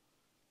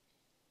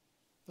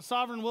 The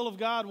sovereign will of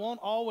God won't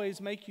always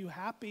make you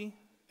happy.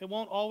 It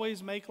won't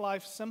always make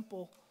life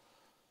simple.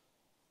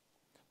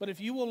 But if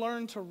you will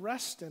learn to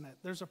rest in it,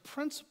 there's a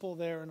principle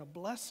there and a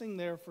blessing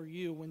there for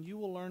you when you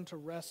will learn to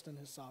rest in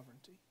His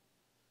sovereignty.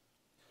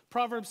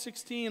 Proverbs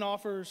 16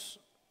 offers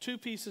 2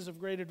 pieces of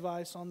great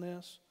advice on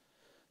this.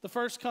 The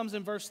first comes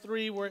in verse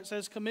 3 where it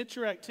says, "Commit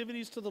your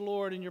activities to the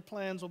Lord and your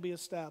plans will be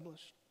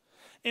established."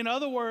 In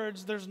other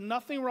words, there's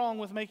nothing wrong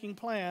with making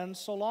plans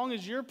so long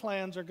as your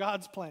plans are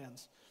God's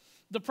plans.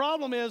 The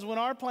problem is when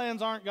our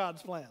plans aren't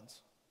God's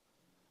plans,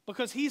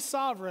 because He's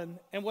sovereign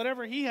and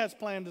whatever He has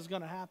planned is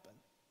going to happen.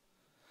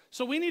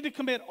 So we need to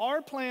commit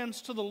our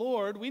plans to the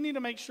Lord. We need to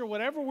make sure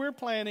whatever we're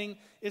planning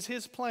is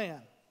His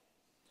plan.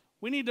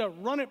 We need to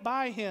run it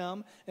by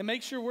Him and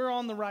make sure we're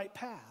on the right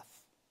path.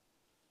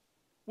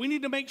 We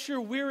need to make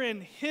sure we're in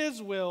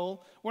His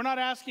will. We're not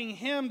asking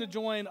Him to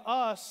join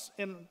us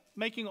in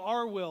making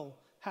our will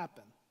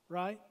happen,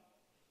 right?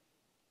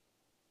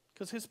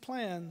 Because His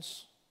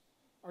plans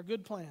are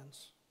good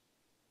plans.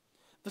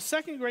 The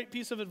second great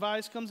piece of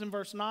advice comes in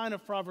verse 9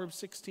 of Proverbs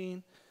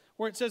 16,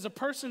 where it says, a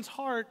person's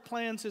heart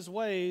plans his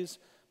ways,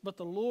 but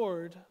the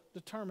Lord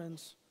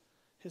determines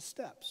his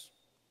steps.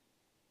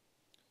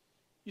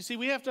 You see,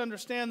 we have to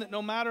understand that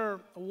no matter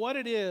what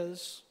it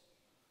is,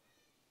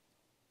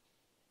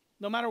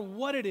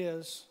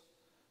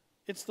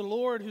 it's the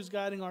Lord who's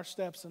guiding our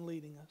steps and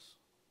leading us.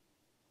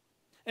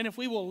 And if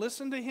we will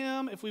listen to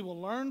him, if we will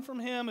learn from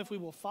him, if we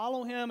will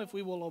follow him, if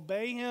we will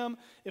obey him,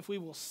 if we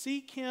will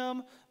seek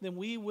him, then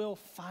we will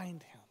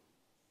find him.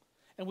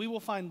 And we will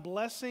find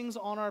blessings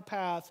on our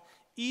path,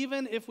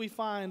 even if we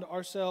find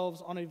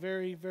ourselves on a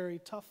very, very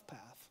tough path.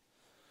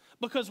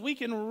 Because we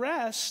can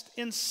rest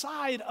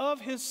inside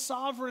of his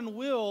sovereign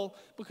will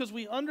because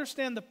we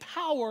understand the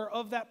power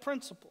of that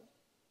principle.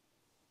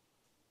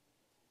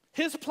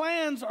 His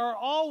plans are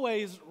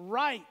always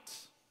right.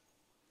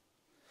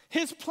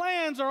 His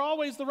plans are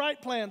always the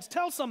right plans.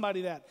 Tell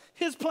somebody that.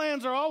 His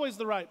plans are always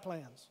the right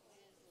plans.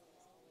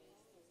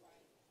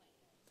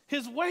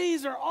 His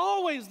ways are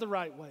always the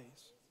right ways.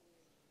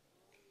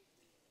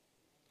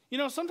 You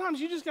know, sometimes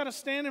you just got to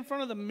stand in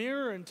front of the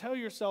mirror and tell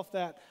yourself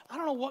that. I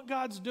don't know what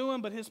God's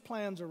doing, but his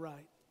plans are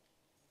right.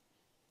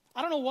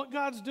 I don't know what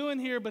God's doing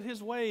here, but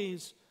his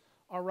ways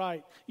are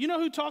right. You know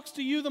who talks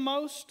to you the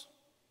most?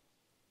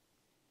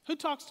 Who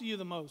talks to you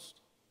the most?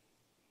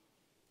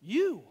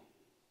 You.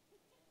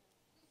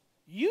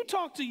 You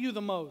talk to you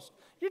the most.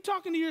 You're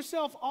talking to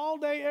yourself all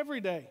day, every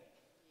day.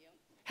 Yep.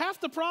 Half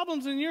the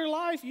problems in your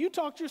life, you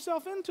talked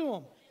yourself into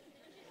them.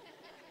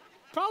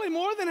 Probably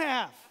more than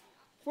half,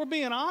 if we're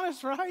being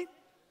honest, right?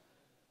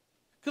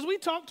 Because we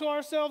talk to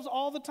ourselves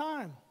all the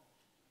time.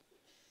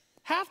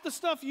 Half the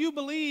stuff you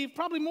believe,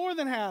 probably more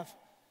than half,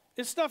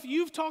 is stuff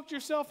you've talked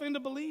yourself into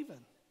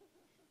believing.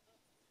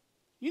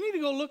 You need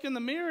to go look in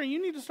the mirror and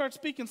you need to start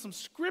speaking some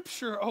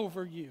scripture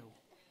over you.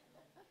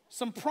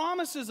 Some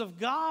promises of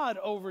God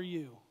over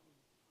you.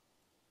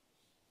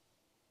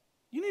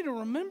 You need to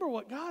remember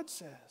what God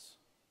says.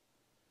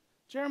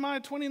 Jeremiah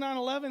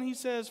 29:11, he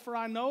says, for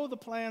I know the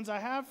plans I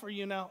have for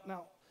you. Now,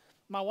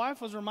 my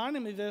wife was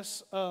reminding me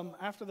this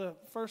after the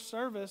first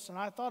service, and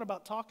I thought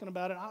about talking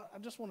about it. I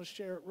just want to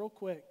share it real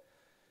quick.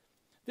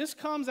 This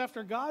comes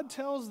after God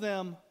tells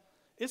them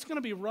it's going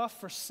to be rough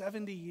for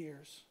 70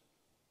 years.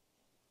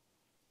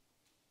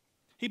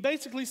 He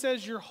basically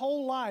says your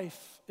whole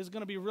life is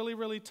going to be really,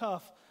 really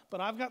tough, but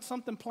I've got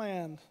something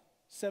planned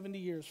 70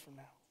 years from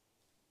now.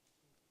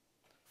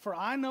 For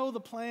I know the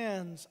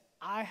plans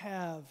I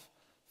have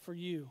for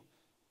you.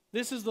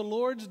 This is the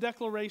Lord's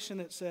declaration,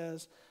 it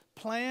says,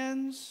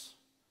 plans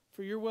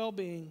for your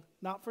well-being,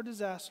 not for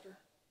disaster,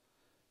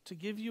 to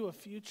give you a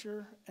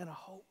future and a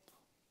hope.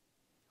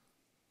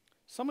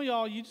 Some of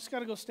y'all, you just got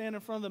to go stand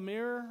in front of the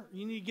mirror.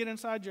 You need to get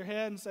inside your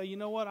head and say, you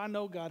know what? I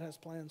know God has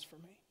plans for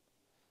me.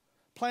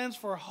 Plans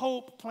for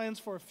hope, plans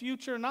for a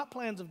future, not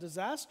plans of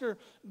disaster,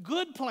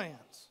 good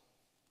plans.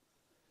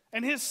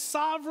 And his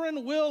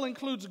sovereign will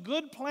includes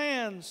good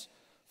plans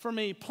for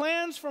me,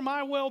 plans for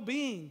my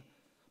well-being,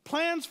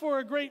 plans for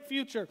a great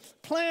future,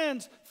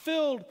 plans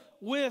filled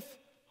with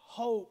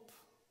hope.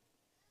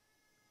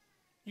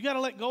 You got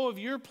to let go of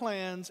your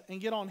plans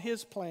and get on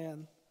his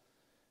plan.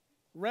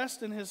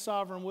 Rest in his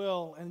sovereign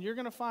will, and you're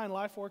going to find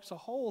life works a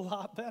whole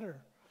lot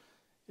better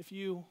if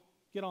you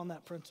get on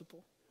that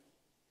principle.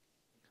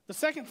 The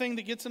second thing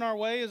that gets in our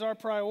way is our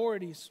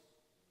priorities.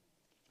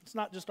 It's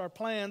not just our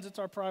plans, it's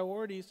our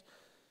priorities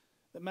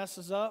that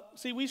messes up.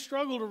 See, we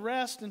struggle to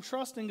rest and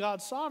trust in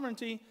God's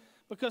sovereignty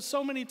because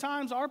so many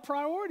times our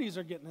priorities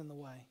are getting in the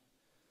way.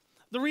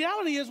 The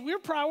reality is we're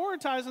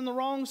prioritizing the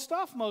wrong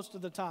stuff most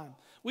of the time.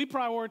 We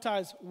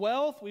prioritize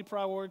wealth, we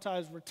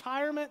prioritize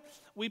retirement,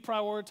 we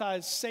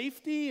prioritize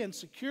safety and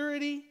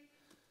security.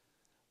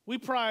 We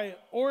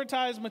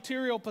prioritize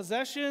material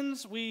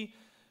possessions, we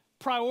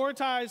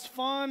prioritize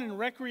fun and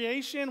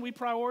recreation. We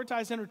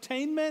prioritize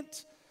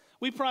entertainment.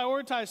 We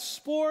prioritize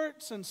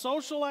sports and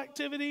social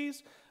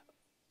activities.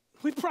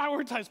 We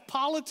prioritize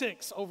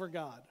politics over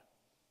God.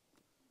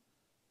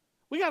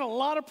 We got a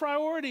lot of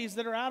priorities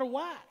that are out of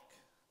whack.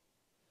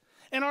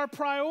 And our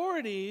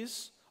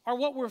priorities are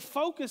what we're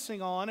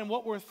focusing on and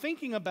what we're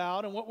thinking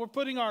about and what we're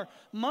putting our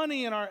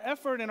money and our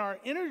effort and our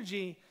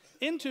energy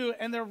into,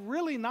 and they're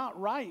really not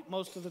right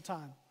most of the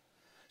time.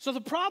 So the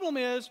problem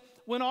is,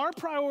 when our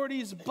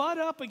priorities butt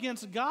up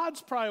against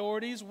God's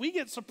priorities, we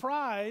get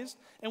surprised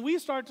and we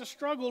start to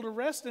struggle to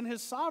rest in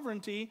his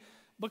sovereignty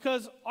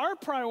because our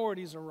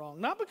priorities are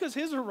wrong. Not because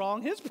his are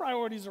wrong, his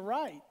priorities are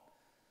right.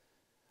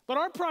 But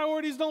our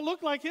priorities don't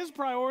look like his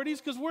priorities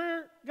because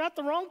we're got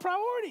the wrong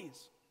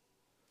priorities.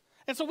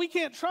 And so we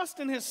can't trust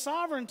in his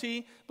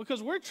sovereignty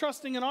because we're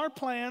trusting in our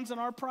plans and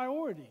our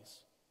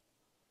priorities.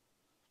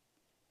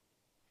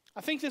 I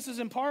think this is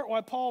in part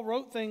why Paul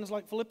wrote things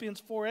like Philippians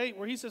 4:8,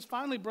 where he says,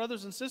 finally,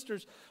 brothers and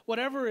sisters,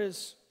 whatever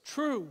is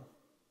true,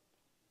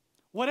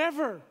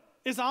 whatever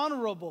is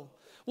honorable,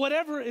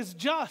 whatever is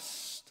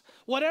just,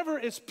 whatever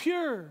is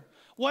pure,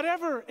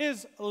 whatever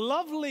is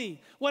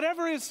lovely,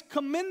 whatever is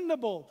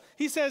commendable.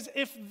 He says,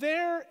 if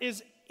there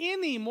is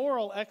any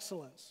moral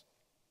excellence,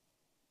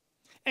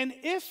 and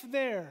if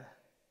there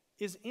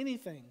is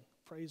anything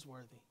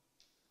praiseworthy.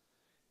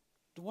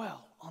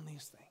 Dwell on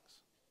these things.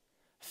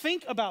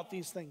 Think about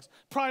these things.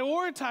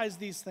 Prioritize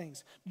these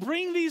things.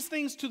 Bring these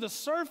things to the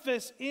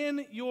surface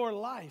in your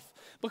life.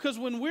 Because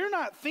when we're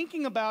not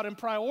thinking about and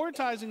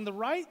prioritizing the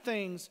right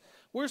things,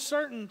 we're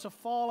certain to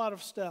fall out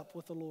of step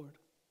with the Lord.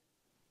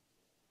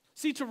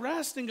 See, to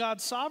rest in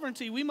God's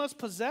sovereignty, we must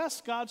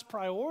possess God's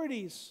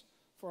priorities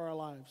for our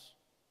lives.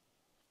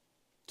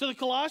 To the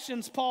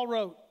Colossians, Paul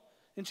wrote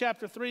in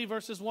chapter 3,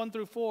 verses 1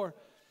 through 4,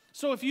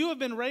 so if you have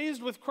been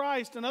raised with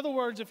Christ, in other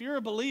words, if you're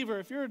a believer,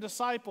 if you're a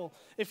disciple,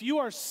 if you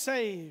are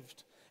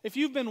saved, if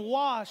you've been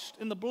washed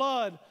in the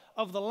blood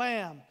of the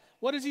Lamb,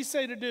 what does he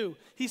say to do?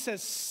 He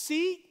says,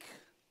 seek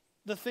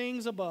the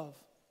things above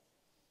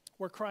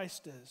where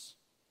Christ is,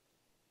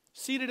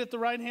 seated at the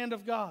right hand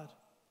of God.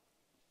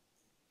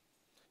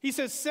 He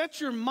says, set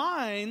your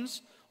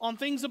minds on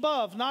things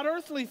above, not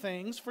earthly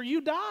things, for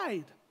you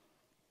died.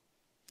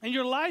 And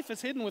your life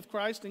is hidden with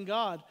Christ in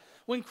God.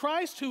 When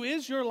Christ, who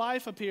is your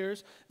life,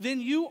 appears, then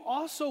you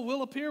also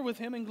will appear with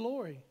him in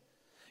glory.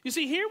 You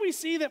see, here we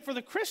see that for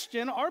the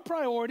Christian, our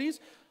priorities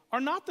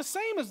are not the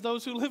same as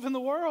those who live in the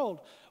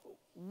world.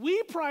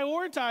 We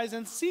prioritize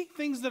and seek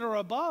things that are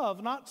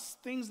above, not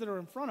things that are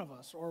in front of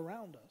us or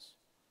around us.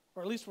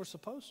 Or at least we're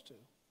supposed to.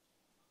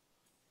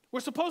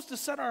 We're supposed to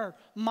set our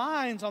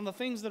minds on the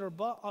things that are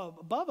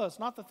above us,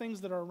 not the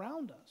things that are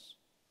around us.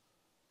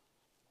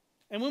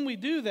 And when we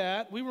do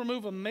that, we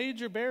remove a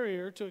major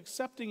barrier to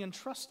accepting and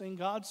trusting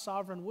God's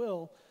sovereign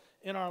will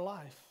in our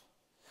life.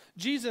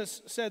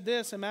 Jesus said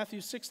this in Matthew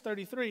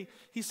 6:33.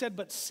 He said,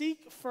 but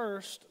seek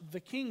first the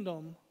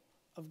kingdom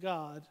of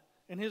God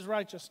and his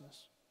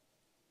righteousness,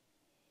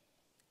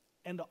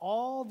 and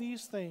all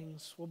these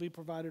things will be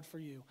provided for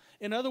you.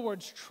 In other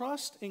words,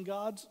 trust in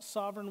God's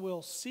sovereign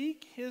will.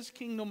 Seek his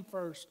kingdom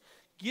first.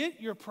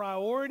 Get your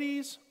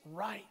priorities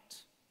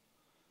right.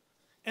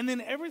 And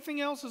then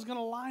everything else is going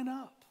to line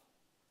up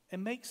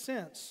and make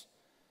sense,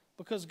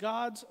 because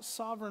God's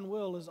sovereign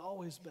will is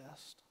always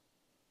best.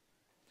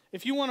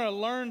 If you want to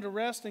learn to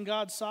rest in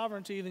God's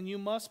sovereignty, then you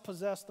must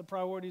possess the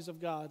priorities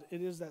of God.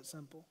 It is that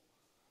simple.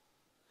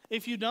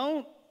 If you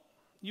don't,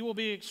 you will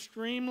be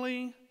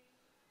extremely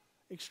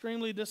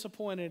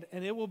disappointed,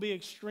 and it will be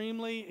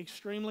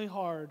extremely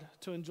hard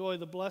to enjoy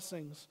the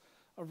blessings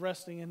of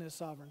resting in his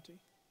sovereignty.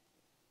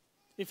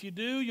 If you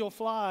do, you'll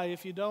fly.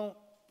 If you don't,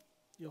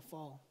 you'll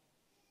fall.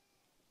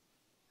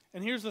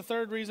 And here's the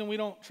third reason we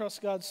don't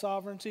trust God's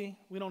sovereignty.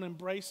 We don't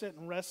embrace it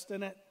and rest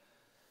in it.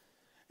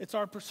 It's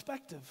our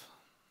perspective.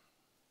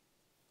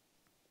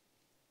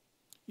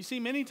 You see,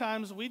 many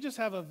times we just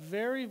have a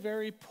very,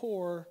 very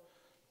poor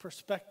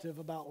perspective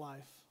about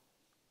life.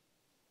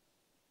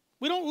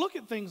 We don't look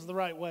at things the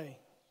right way.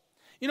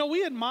 You know,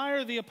 we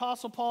admire the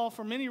Apostle Paul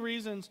for many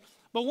reasons,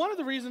 but one of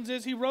the reasons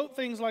is he wrote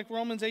things like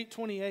Romans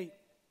 8:28.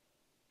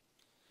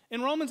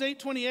 In Romans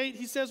 8:28,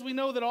 he says, we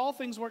know that all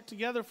things work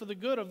together for the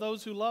good of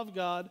those who love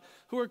God,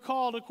 who are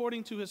called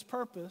according to his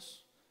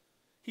purpose.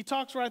 He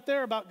talks right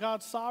there about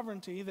God's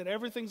sovereignty, that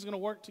everything's going to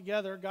work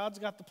together. God's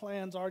got the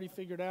plans already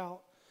figured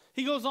out.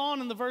 He goes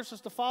on in the verses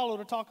to follow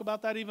to talk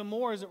about that even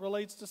more as it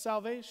relates to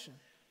salvation.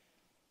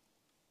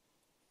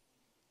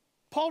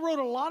 Paul wrote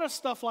a lot of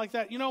stuff like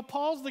that. You know,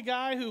 Paul's the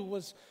guy who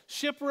was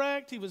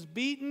shipwrecked, he was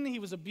beaten, he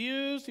was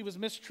abused, he was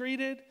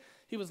mistreated,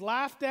 he was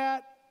laughed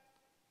at,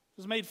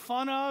 was made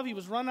fun of, he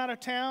was run out of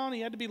town, he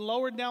had to be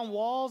lowered down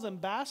walls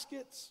and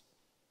baskets.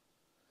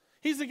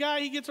 He's the guy,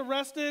 he gets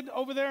arrested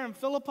over there in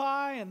Philippi,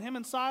 and him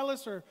and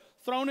Silas are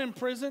thrown in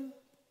prison.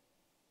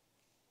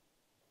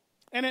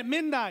 And at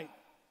midnight,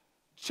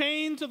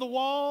 chained to the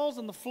walls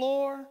and the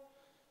floor,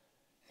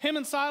 him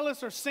and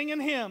Silas are singing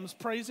hymns,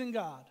 praising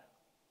God.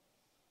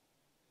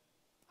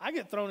 I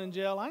get thrown in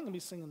jail, I ain't going to be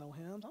singing no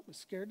hymns. I'll be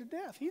scared to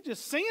death. He's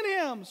just singing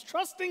hymns,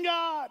 trusting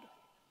God.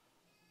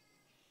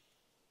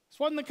 This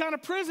wasn't the kind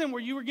of prison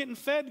where you were getting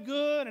fed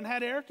good and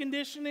had air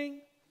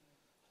conditioning,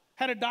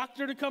 had a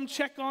doctor to come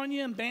check on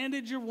you and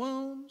bandage your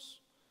wounds,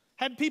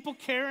 had people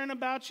caring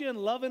about you and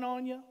loving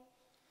on you.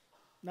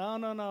 No.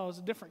 It was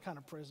a different kind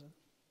of prison.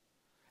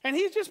 And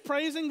he's just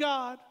praising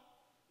God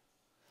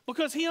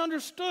because he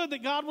understood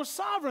that God was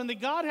sovereign, that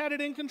God had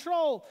it in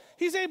control.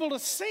 He's able to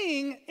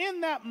sing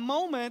in that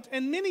moment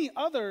and many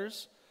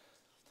others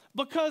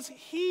because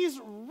he's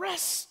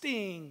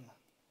resting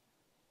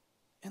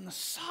in the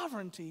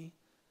sovereignty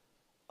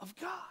of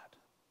God.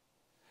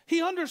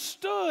 He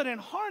understood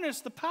and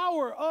harnessed the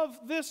power of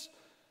this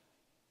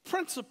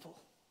principle.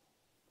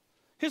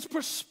 His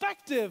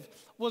perspective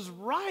was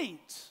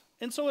right,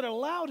 and so it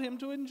allowed him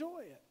to enjoy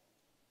it.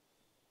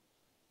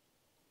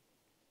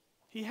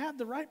 He had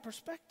the right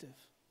perspective.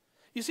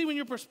 You see, when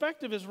your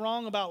perspective is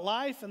wrong about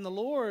life and the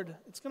Lord,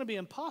 it's going to be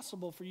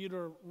impossible for you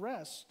to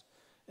rest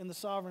in the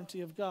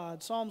sovereignty of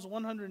God. Psalms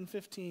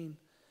 115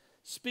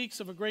 speaks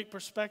of a great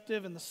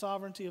perspective and the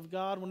sovereignty of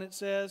God when it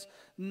says,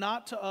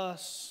 not to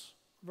us,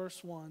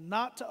 verse 1,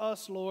 not to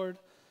us, Lord,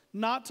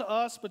 not to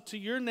us, but to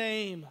your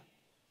name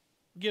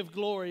give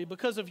glory.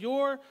 Because of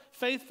your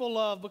faithful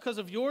love, because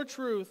of your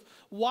truth,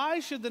 why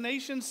should the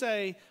nation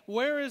say,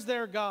 where is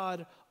their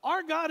God?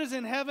 Our God is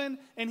in heaven,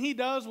 and he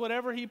does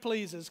whatever he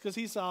pleases because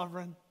he's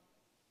sovereign.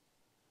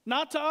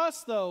 Not to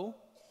us, though.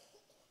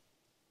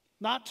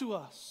 Not to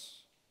us.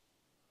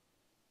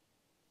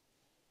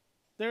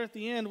 There at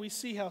the end, we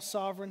see how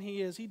sovereign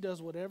he is. He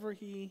does whatever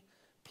he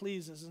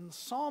pleases. And the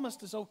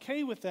psalmist is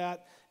okay with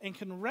that and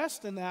can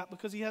rest in that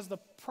because he has the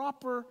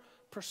proper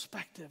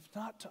perspective.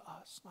 Not to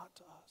us, not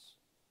to us.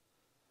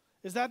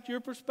 Is that your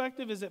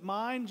perspective? Is it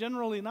mine?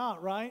 Generally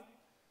not, right?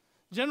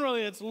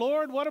 Generally it's,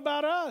 Lord, what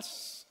about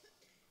us?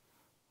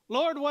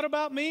 Lord, what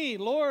about me?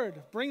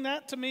 Lord, bring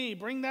that to me.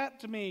 Bring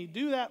that to me.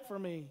 Do that for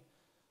me.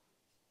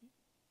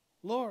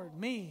 Lord,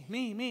 me.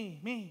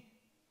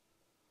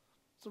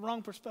 It's the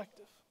wrong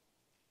perspective.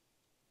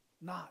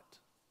 Not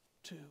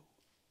to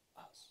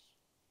us.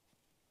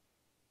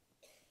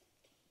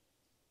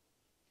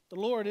 The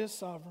Lord is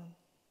sovereign.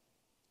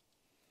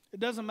 It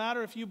doesn't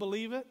matter if you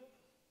believe it.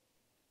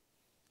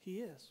 He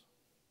is.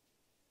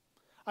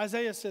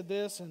 Isaiah said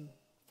this in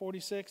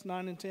 46,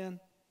 9 and 10.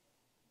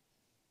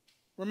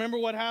 Remember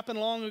what happened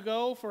long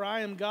ago, for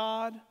I am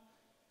God,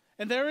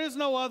 and there is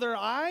no other.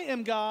 I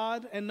am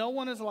God, and no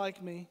one is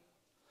like me.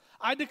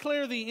 I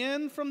declare the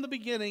end from the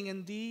beginning.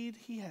 Indeed,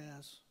 he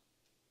has.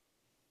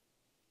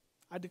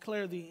 I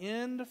declare the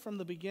end from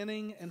the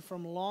beginning and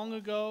from long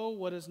ago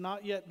what is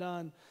not yet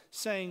done,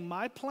 saying,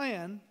 my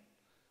plan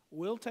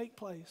will take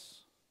place,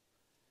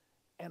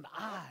 and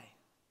I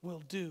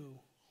will do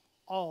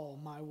all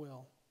my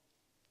will.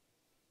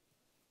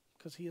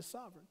 Because he is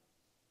sovereign.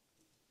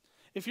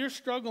 If you're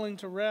struggling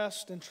to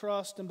rest and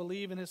trust and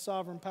believe in his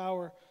sovereign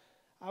power,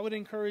 I would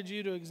encourage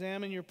you to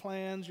examine your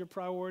plans, your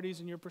priorities,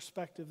 and your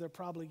perspective. They're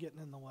probably getting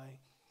in the way.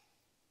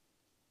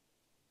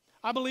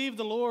 I believe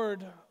the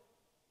Lord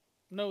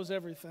knows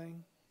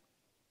everything.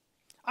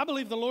 I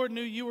believe the Lord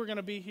knew you were going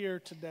to be here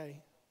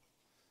today,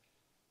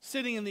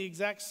 sitting in the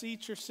exact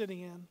seat you're sitting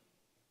in.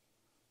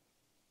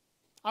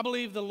 I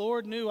believe the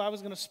Lord knew I was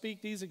going to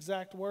speak these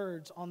exact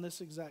words on this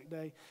exact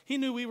day. He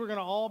knew we were going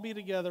to all be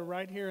together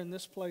right here in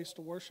this place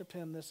to worship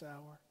him this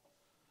hour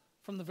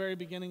from the very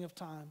beginning of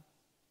time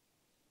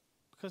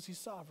because he's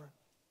sovereign.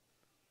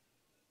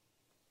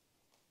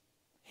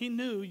 He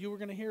knew you were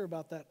going to hear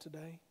about that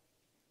today.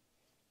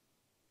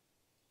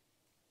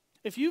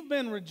 If you've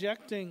been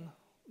rejecting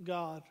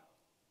God,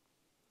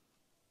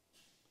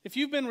 if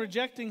you've been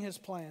rejecting his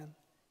plan,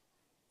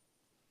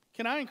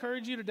 can I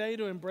encourage you today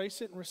to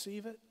embrace it and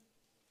receive it?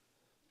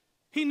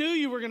 He knew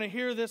you were going to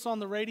hear this on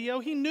the radio.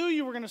 He knew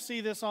you were going to see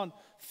this on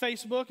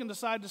Facebook and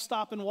decide to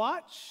stop and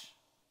watch.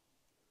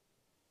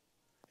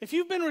 If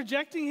you've been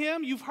rejecting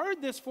him, you've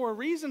heard this for a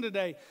reason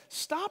today.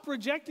 Stop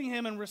rejecting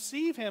him and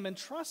receive him and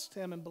trust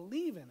him and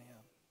believe in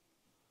him.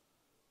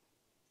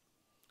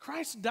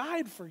 Christ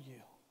died for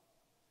you.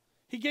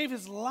 He gave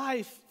his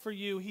life for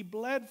you. He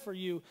bled for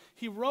you.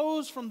 He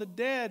rose from the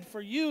dead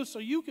for you so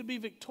you could be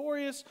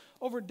victorious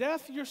over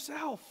death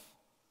yourself.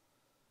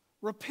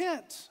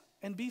 Repent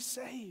and be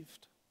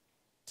saved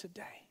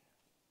today.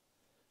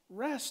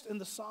 Rest in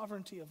the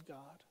sovereignty of God.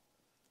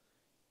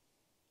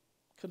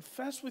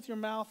 Confess with your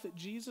mouth that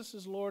Jesus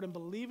is Lord and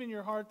believe in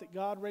your heart that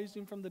God raised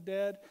him from the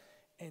dead,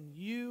 and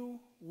you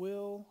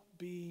will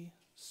be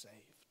saved.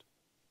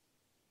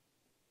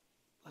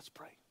 Let's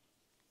pray.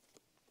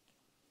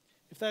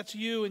 If that's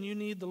you and you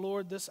need the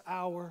Lord this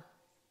hour,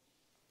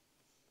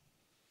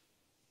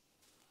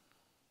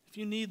 if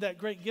you need that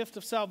great gift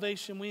of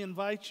salvation, we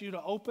invite you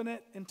to open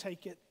it and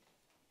take it.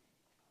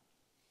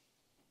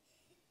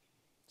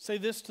 Say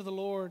this to the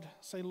Lord.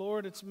 Say,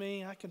 Lord, it's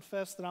me. I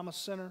confess that I'm a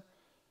sinner.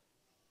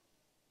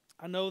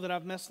 I know that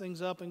I've messed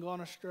things up and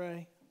gone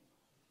astray.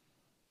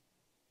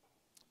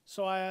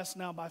 So I ask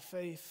now by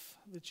faith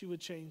that you would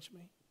change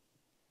me.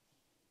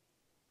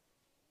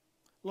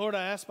 Lord,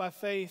 I ask by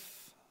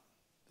faith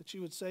that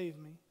you would save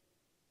me.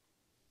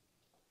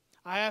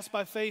 I ask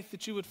by faith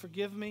that you would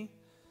forgive me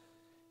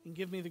and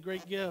give me the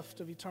great gift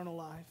of eternal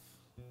life.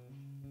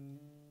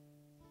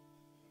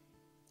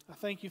 I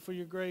thank you for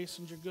your grace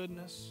and your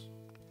goodness,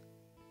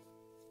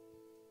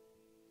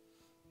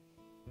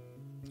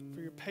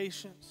 for your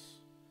patience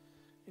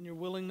and your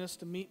willingness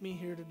to meet me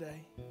here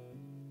today.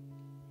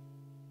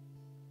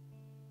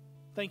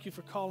 Thank you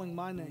for calling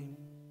my name,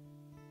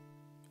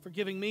 for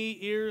giving me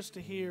ears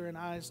to hear and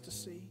eyes to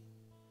see.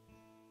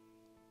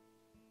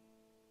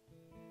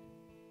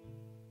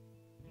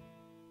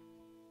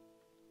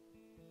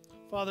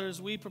 Father,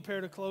 as we prepare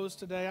to close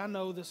today, I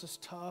know this is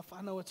tough.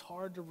 I know it's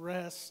hard to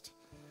rest.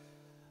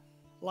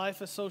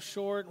 Life is so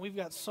short, and we've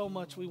got so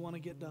much we want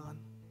to get done.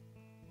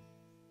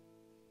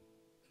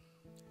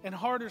 And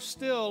harder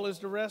still is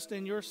to rest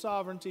in your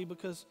sovereignty,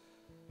 because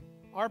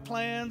our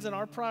plans and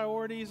our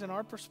priorities and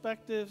our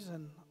perspectives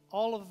and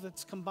all of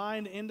that's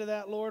combined into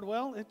that, Lord,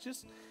 well,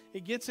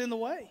 it gets in the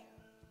way.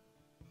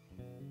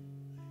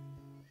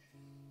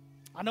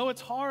 I know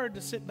it's hard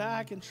to sit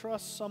back and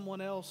trust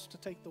someone else to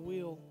take the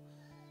wheel,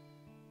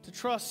 to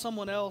trust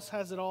someone else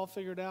has it all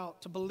figured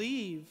out, to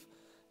believe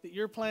that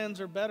your plans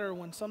are better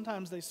when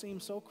sometimes they seem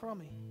so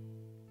crummy.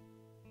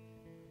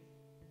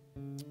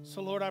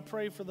 So, Lord, I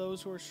pray for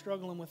those who are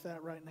struggling with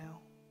that right now.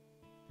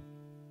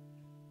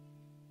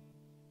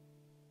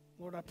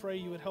 Lord, I pray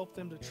you would help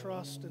them to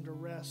trust and to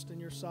rest in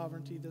your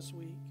sovereignty this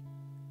week.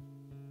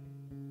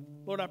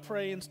 Lord, I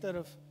pray instead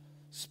of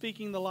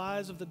speaking the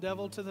lies of the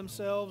devil to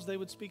themselves, they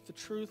would speak the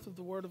truth of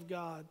the Word of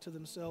God to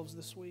themselves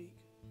this week.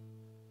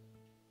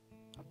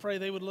 I pray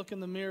they would look in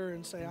the mirror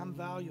and say, I'm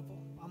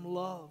valuable, I'm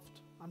loved,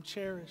 I'm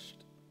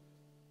cherished.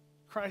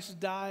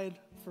 Christ died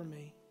for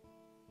me.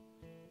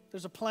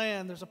 There's a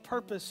plan, there's a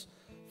purpose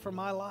for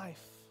my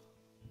life.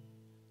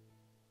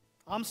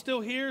 I'm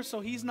still here,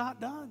 so he's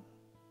not done.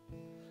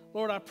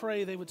 Lord, I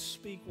pray they would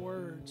speak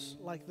words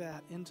like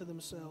that into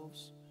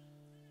themselves.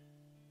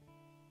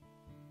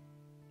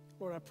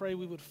 Lord, I pray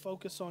we would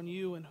focus on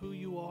you and who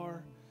you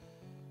are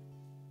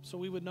so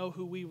we would know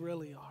who we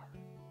really are.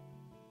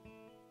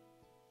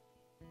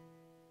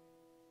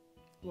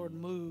 Lord,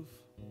 move.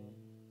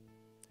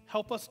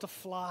 Help us to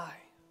fly.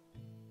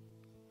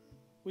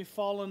 We've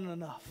fallen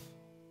enough.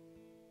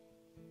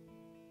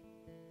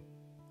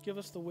 Give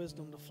us the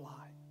wisdom to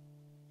fly.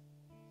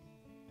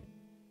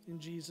 In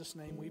Jesus'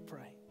 name we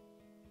pray.